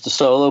 It's just a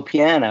solo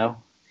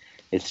piano.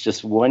 It's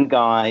just one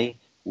guy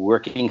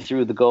working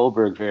through the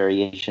Goldberg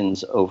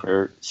Variations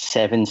over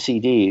 7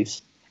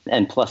 CDs.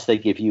 And plus, they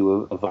give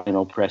you a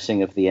vinyl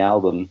pressing of the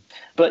album.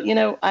 But,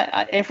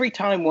 every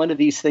time one of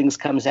these things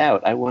comes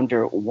out, I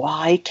wonder,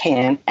 why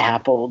can't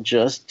Apple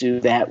just do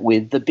that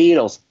with the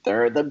Beatles?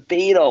 They're the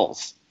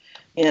Beatles.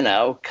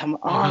 Come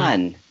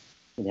on.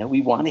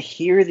 We want to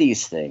hear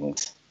these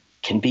things.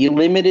 Can be a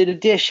limited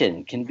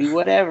edition, can be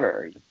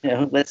whatever.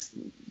 Let's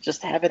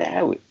just have it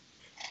out.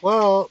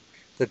 Well,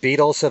 the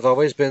Beatles have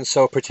always been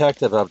so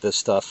protective of this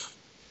stuff.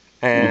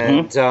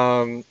 And,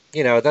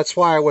 that's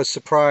why I was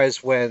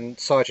surprised when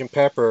Sgt.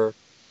 Pepper,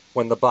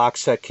 when the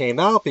box set came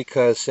out,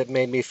 because it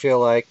made me feel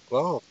like,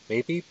 well,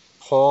 maybe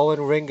Paul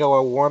and Ringo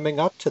are warming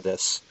up to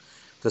this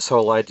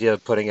whole idea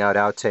of putting out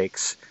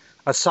outtakes,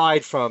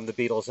 aside from the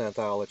Beatles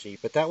anthology.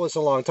 But that was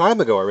a long time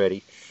ago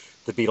already,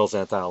 the Beatles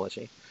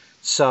anthology.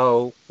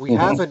 So we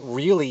haven't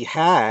really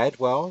had,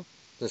 well,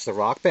 there's the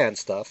Rock Band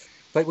stuff,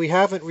 but we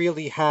haven't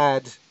really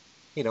had,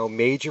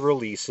 major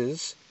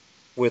releases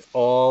with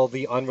all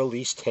the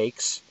unreleased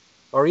takes,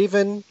 or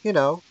even,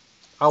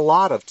 a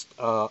lot of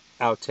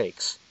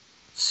outtakes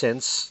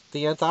since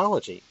the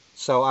anthology.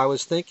 So I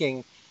was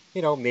thinking,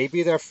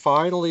 maybe they're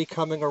finally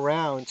coming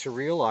around to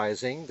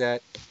realizing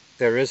that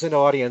there is an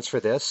audience for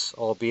this,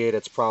 albeit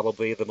it's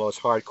probably the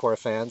most hardcore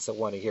fans that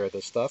want to hear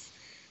this stuff.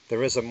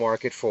 There is a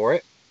market for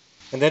it.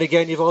 And then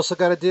again, you've also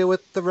got to deal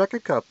with the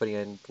record company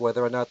and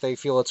whether or not they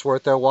feel it's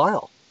worth their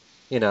while,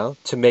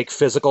 to make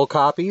physical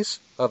copies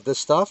of this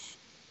stuff.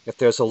 If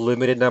there's a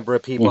limited number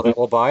of people that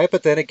will buy it.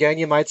 But then again,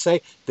 you might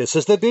say, this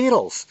is the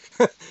Beatles.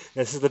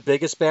 This is the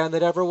biggest band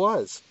that ever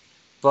was.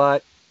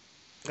 But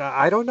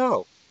I don't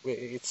know.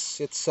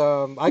 It's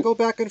I go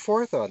back and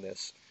forth on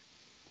this.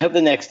 I hope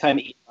the next time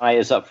EMI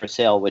is up for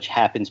sale, which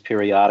happens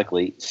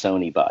periodically,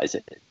 Sony buys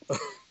it.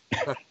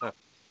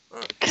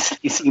 Because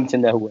they seem to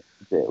know what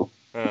to do.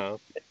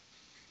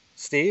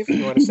 Steve,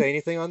 you want to say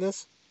anything on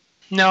this?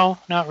 No,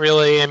 not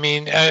really. I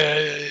mean,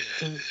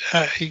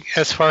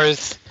 as far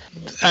as...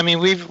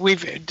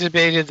 we've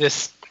debated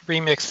this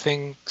remix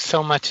thing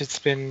so much it's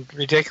been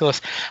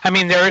ridiculous. I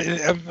mean,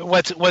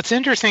 what's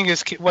interesting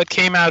is what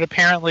came out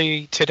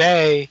apparently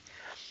today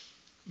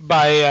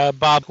by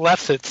Bob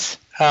Lefsetz,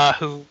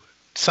 who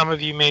some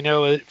of you may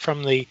know it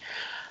from the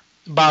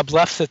Bob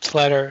Lefsetz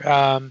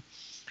letter.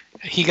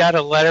 He got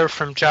a letter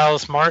from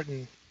Giles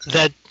Martin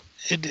that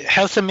it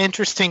has an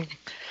interesting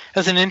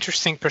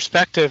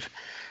perspective.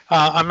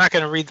 I'm not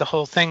going to read the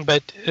whole thing,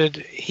 but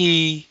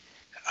he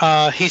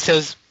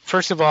says,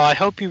 first of all, I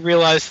hope you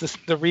realize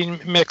the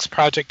remix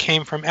project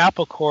came from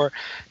Apple Corps,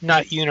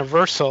 not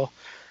Universal.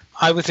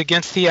 I was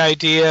against the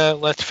idea.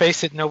 Let's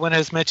face it, no one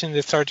has mentioned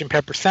that Sgt.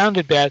 Pepper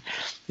sounded bad.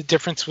 The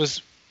difference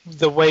was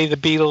the way the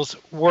Beatles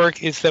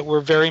work is that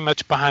we're very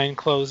much behind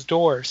closed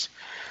doors.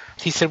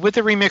 He said, with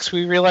the remix,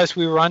 we realized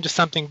we were onto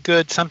something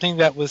good, something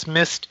that was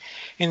missed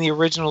in the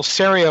original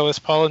stereo, as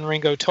Paul and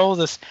Ringo told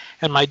us,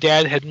 and my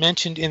dad had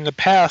mentioned in the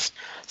past,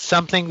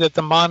 something that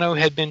the mono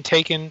had been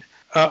taken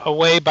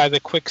away by the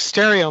quick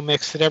stereo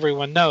mix that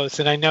everyone knows.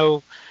 And I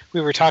know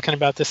we were talking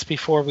about this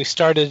before we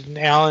started, and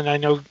Alan, I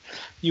know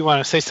you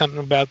want to say something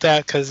about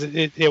that because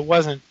it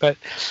wasn't. But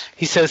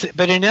he says,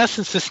 but in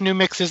essence, this new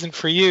mix isn't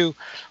for you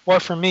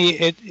or for me.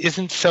 It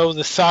isn't so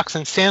the Socks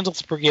and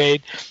Sandals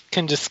Brigade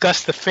can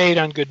discuss the fade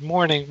on Good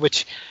Morning,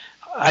 which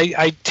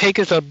I take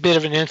as a bit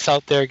of an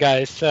insult there,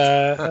 guys.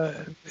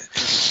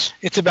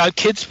 It's about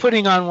kids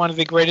putting on one of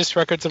the greatest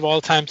records of all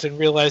times and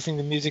realizing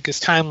the music is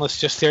timeless,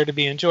 just there to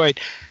be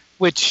enjoyed,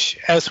 which,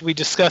 as we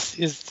discussed,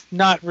 is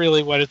not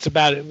really what it's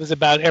about. It was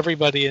about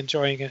everybody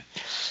enjoying it.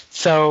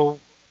 So,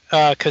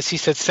 because he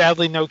said,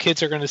 sadly, no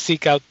kids are going to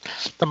seek out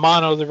the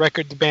mono, the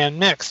record the band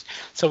mixed.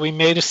 So we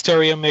made a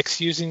stereo mix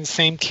using the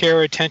same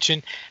care,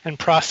 attention, and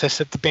process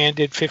that the band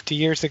did 50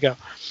 years ago.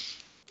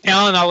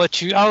 Alan, I'll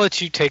let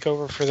you take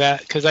over for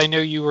that because I know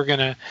you were going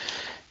to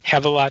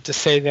have a lot to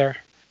say there.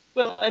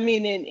 Well, I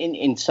mean,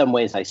 in some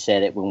ways, I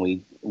said it when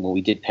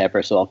we did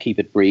Pepper, so I'll keep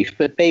it brief.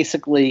 But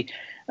basically,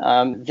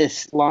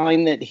 this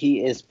line that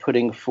he is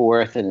putting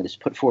forth and is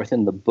put forth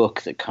in the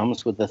book that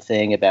comes with the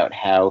thing about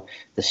how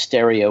the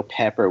stereo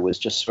Pepper was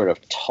just sort of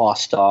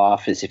tossed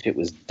off as if it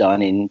was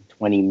done in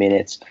 20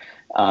 minutes.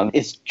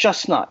 It's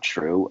just not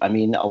true. I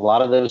mean, a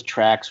lot of those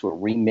tracks were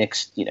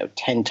remixed,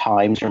 10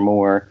 times or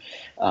more.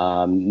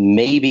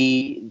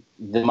 Maybe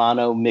the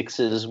mono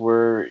mixes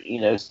were,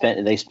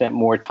 they spent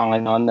more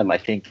time on them. I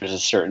think there's a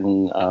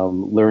certain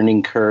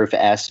learning curve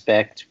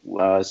aspect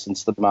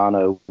since the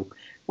mono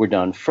were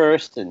done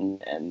first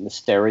and the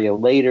stereo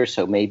later,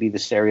 so maybe the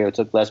stereo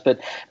took less.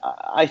 But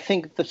I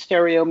think the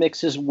stereo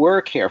mixes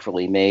were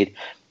carefully made.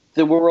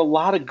 There were a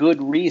lot of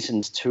good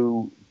reasons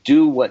to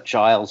do what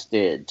Giles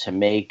did, to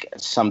make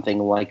something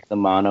like the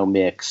mono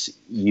mix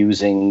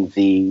using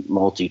the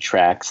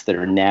multi-tracks that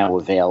are now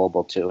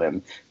available to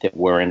him that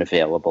weren't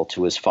available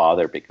to his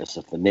father because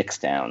of the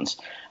mixdowns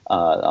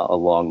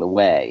along the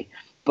way.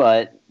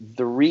 But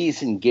the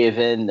reason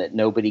given that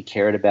nobody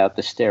cared about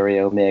the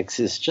stereo mix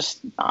is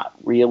just not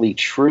really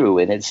true,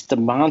 and it's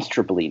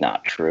demonstrably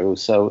not true.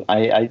 So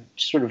I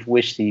sort of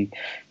wish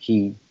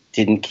he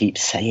didn't keep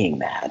saying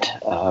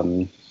that.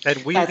 And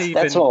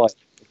that's all.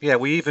 Yeah,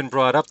 we even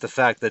brought up the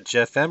fact that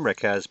Jeff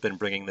Emmerich has been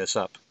bringing this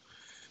up,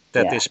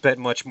 that they spent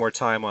much more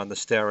time on the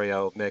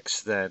stereo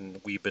mix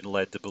than we've been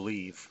led to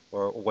believe,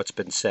 or what's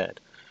been said.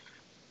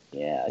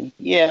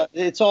 Yeah,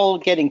 it's all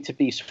getting to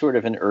be sort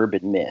of an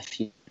urban myth,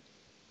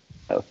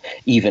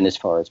 even as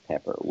far as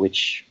Pepper,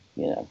 which,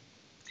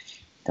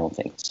 don't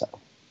think so.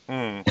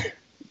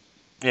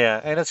 Yeah,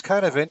 and it's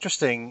kind of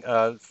interesting,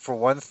 for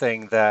one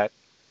thing, that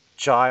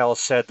Giles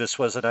said this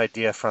was an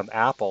idea from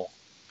Apple,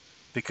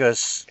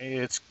 because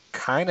it's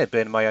kind of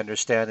been my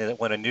understanding that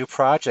when a new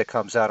project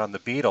comes out on the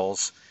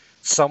Beatles,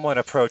 someone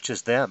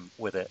approaches them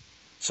with it.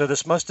 So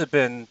this must have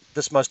been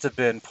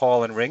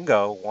Paul and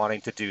Ringo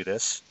wanting to do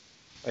this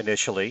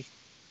initially,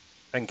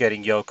 and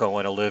getting Yoko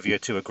and Olivia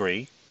to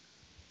agree.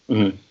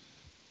 Mm-hmm.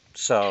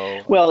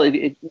 So well,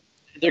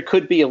 there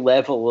could be a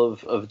level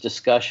of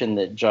discussion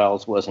that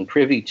Giles wasn't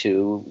privy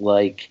to,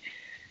 like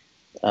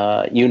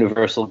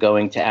Universal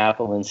going to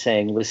Apple and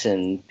saying,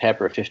 listen,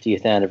 Pepper,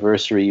 50th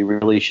anniversary, you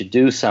really should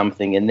do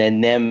something, and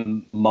then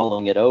them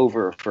mulling it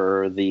over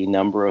for the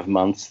number of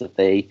months that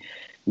they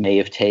may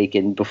have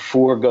taken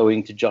before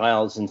going to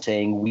Giles and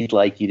saying, we'd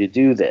like you to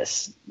do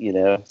this,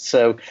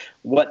 So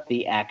what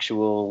the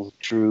actual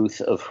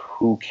truth of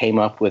who came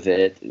up with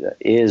it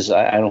is,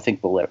 I don't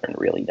think we'll ever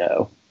really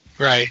know.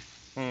 Right.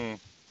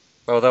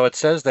 Although it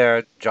says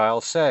there,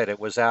 Giles said it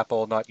was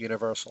Apple, not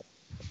Universal.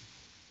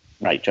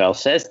 Right,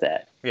 Giles says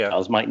that. Yeah.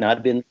 Giles might not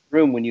have been in the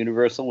room when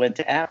Universal went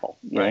to Apple.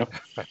 You know?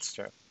 That's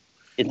true.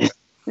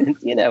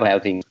 You know how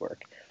things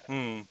work.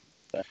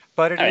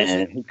 But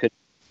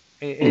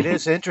it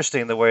is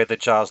interesting the way that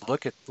Giles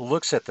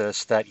looks at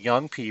this, that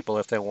young people,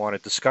 if they want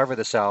to discover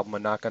this album, are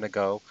not going to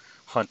go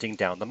hunting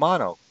down the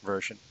mono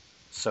version.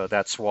 So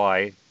that's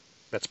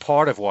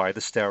part of why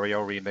the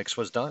stereo remix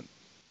was done.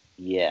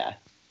 Yeah.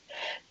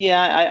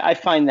 I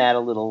find that a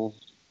little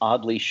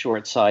oddly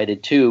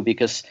short-sighted, too,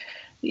 because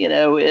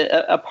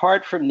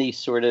apart from the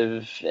sort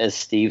of, as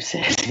Steve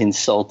says,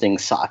 insulting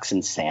Socks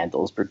and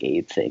Sandals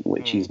Brigade thing,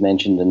 which he's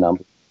mentioned a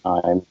number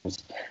of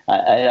times,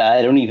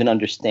 I don't even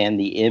understand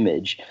the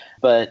image.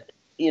 But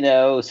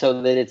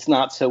so that it's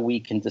not so we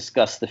can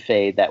discuss the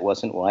fade. That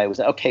wasn't why it was.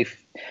 Okay,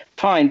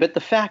 fine. But the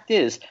fact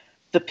is,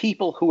 the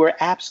people who are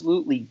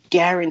absolutely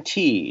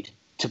guaranteed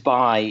to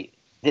buy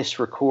this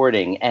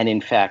recording and,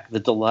 in fact, the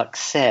deluxe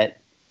set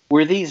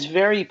were these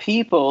very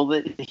people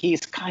that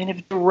he's kind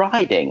of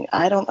deriding.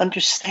 I don't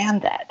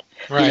understand that.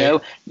 Right.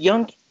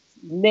 Young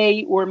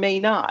may or may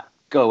not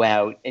go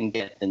out and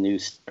get the new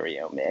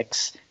stereo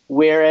mix,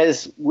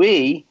 whereas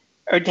we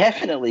are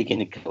definitely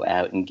going to go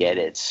out and get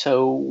it.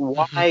 So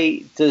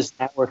why does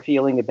our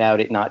feeling about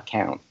it not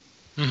count?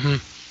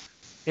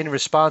 Mm-hmm. In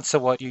response to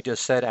what you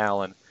just said,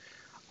 Alan,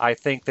 I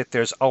think that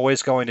there's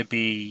always going to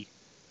be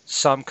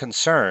some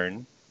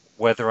concern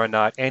whether or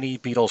not any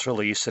Beatles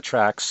release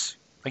attracts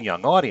a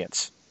young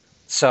audience.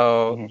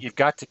 So you've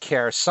got to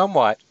care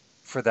somewhat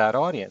for that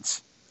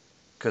audience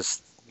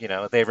because,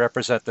 they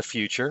represent the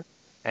future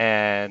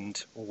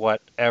and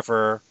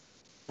whatever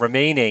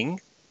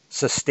remaining,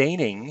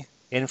 sustaining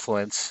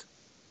influence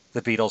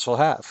the Beatles will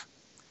have.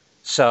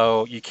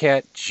 So you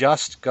can't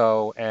just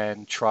go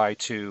and try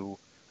to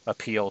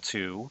appeal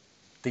to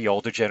the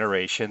older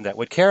generation that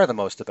would care the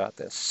most about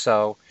this.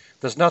 So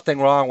there's nothing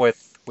wrong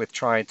with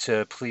trying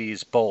to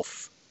please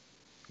both,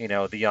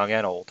 the young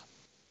and old.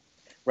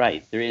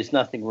 Right. There is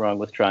nothing wrong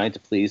with trying to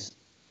please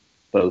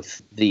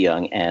both the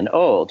young and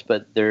old,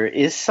 but there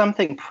is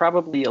something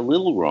probably a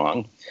little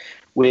wrong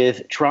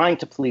with trying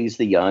to please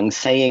the young,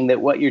 saying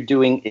that what you're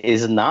doing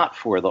is not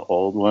for the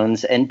old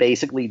ones, and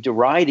basically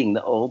deriding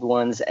the old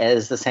ones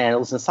as the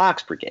Sandals and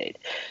Socks Brigade.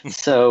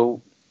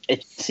 So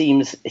it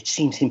seems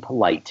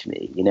impolite to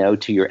me,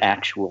 to your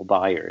actual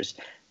buyers,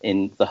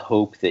 in the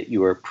hope that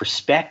your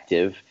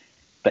prospective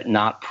but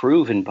not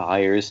proven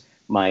buyers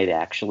might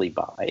actually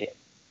buy it.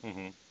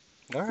 Mm-hmm.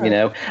 All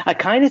right. I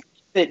kind of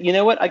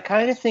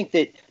think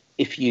that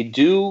if you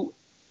do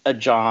a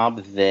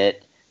job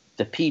that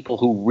the people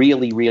who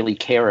really, really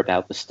care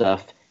about the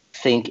stuff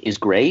think is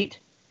great,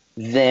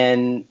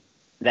 then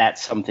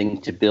that's something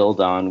to build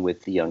on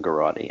with the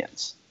younger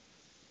audience.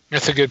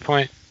 That's a good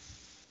point.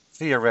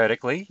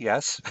 Theoretically,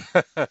 yes.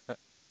 I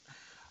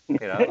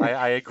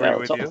agree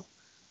with you.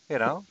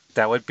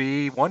 That would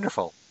be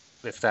wonderful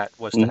if that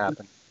was to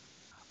happen.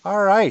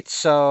 All right,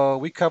 so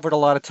we covered a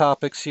lot of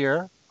topics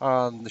here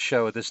on the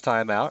show this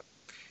time out,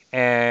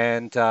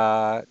 and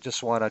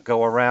just want to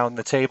go around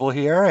the table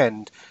here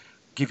and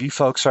give you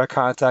folks our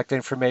contact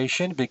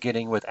information,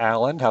 beginning with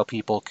Alan, how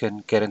people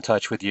can get in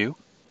touch with you.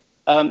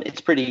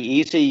 It's pretty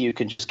easy. You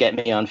can just get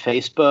me on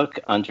Facebook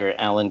under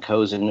Alan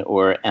Kozinn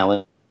or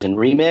Alan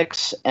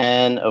Remix.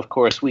 And of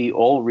course, we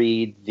all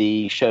read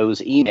the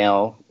show's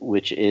email,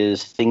 which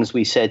is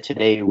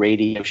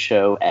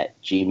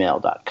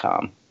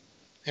thingswesaidtodayradioshow@gmail.com.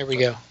 There we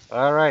go.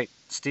 All right.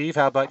 Steve,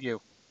 how about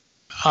you?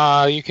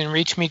 You can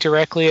reach me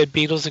directly at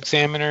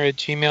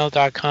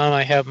BeatlesExaminer@gmail.com.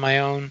 I have my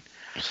own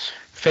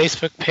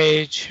Facebook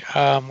page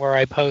where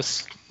I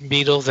post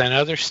Beatles and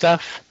other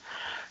stuff.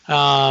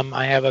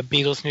 I have a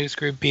Beatles news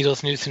group,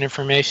 Beatles News and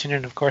Information,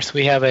 and of course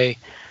we have a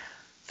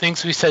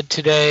Things We Said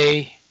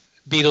Today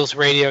Beatles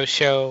Radio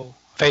Show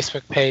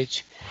Facebook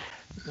page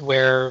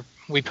where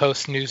we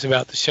post news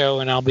about the show,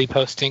 and I'll be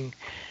posting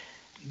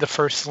the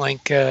first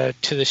link to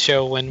the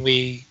show when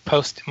I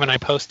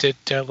post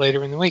it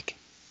later in the week.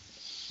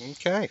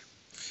 Okay.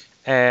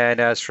 And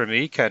as for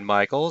me, Ken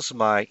Michaels,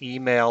 my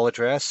email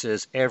address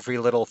is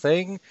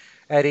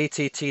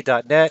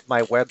everylittlething@att.net.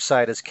 My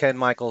website is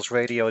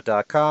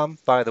kenmichaelsradio.com.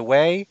 By the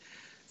way,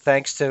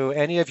 thanks to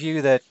any of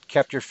you that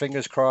kept your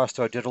fingers crossed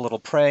or did a little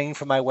praying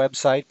for my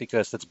website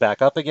because it's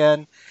back up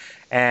again.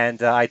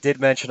 And I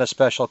did mention a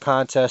special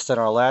contest in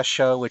our last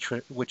show,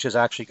 which is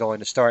actually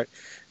going to start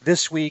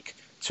this week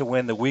to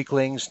win the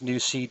Weaklings' new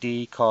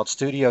CD called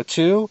Studio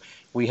 2.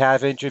 We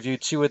have interviewed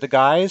two of the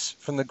guys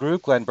from the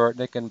group, Glenn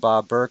Burtnick and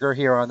Bob Berger,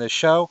 here on this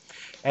show.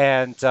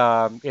 And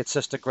it's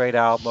just a great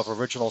album of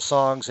original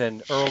songs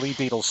in early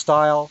Beatles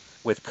style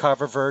with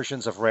cover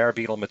versions of rare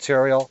Beatle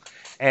material.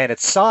 And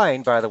it's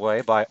signed, by the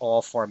way, by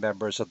all four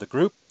members of the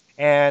group.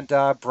 And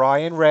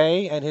Brian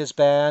Ray and his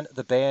band,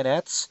 the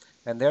Bayonets,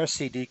 and their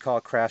CD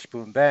called Crash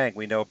Boom Bang.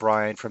 We know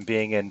Brian from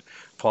being in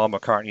Paul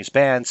McCartney's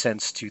band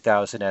since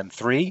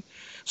 2003.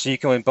 So you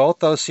can win both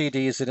those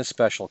CDs in a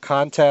special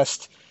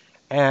contest.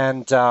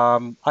 And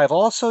I've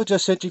also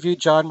just interviewed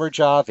John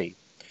Murjavi,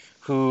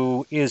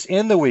 who is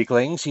in the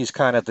Weaklings. He's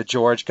kind of the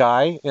George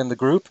guy in the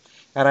group.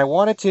 And I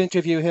wanted to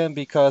interview him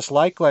because,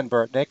 like Glenn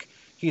Burtnick,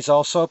 he's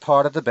also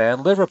part of the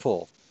band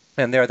Liverpool.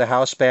 And they're the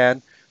house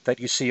band that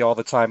you see all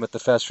the time at the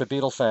Fest for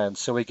Beatle fans.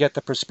 So we get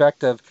the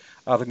perspective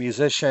of a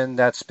musician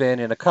that's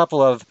been in a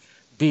couple of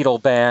Beatle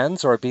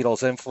bands or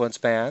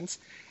Beatles-influenced bands.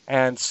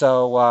 And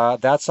so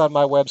that's on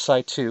my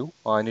website, too,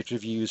 on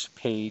interviews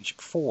page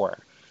 4.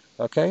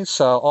 Okay,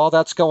 so all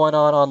that's going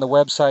on the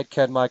website,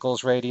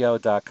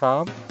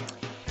 kenmichaelsradio.com.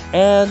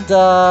 And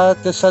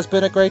this has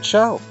been a great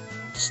show.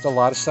 Just a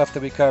lot of stuff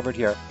that we covered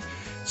here.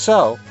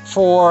 So,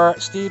 for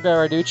Steve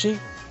Marinucci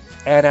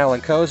and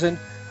Alan Kozinn,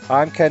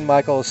 I'm Ken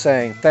Michaels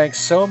saying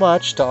thanks so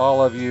much to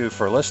all of you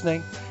for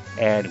listening,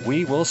 and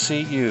we will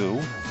see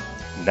you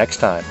next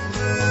time.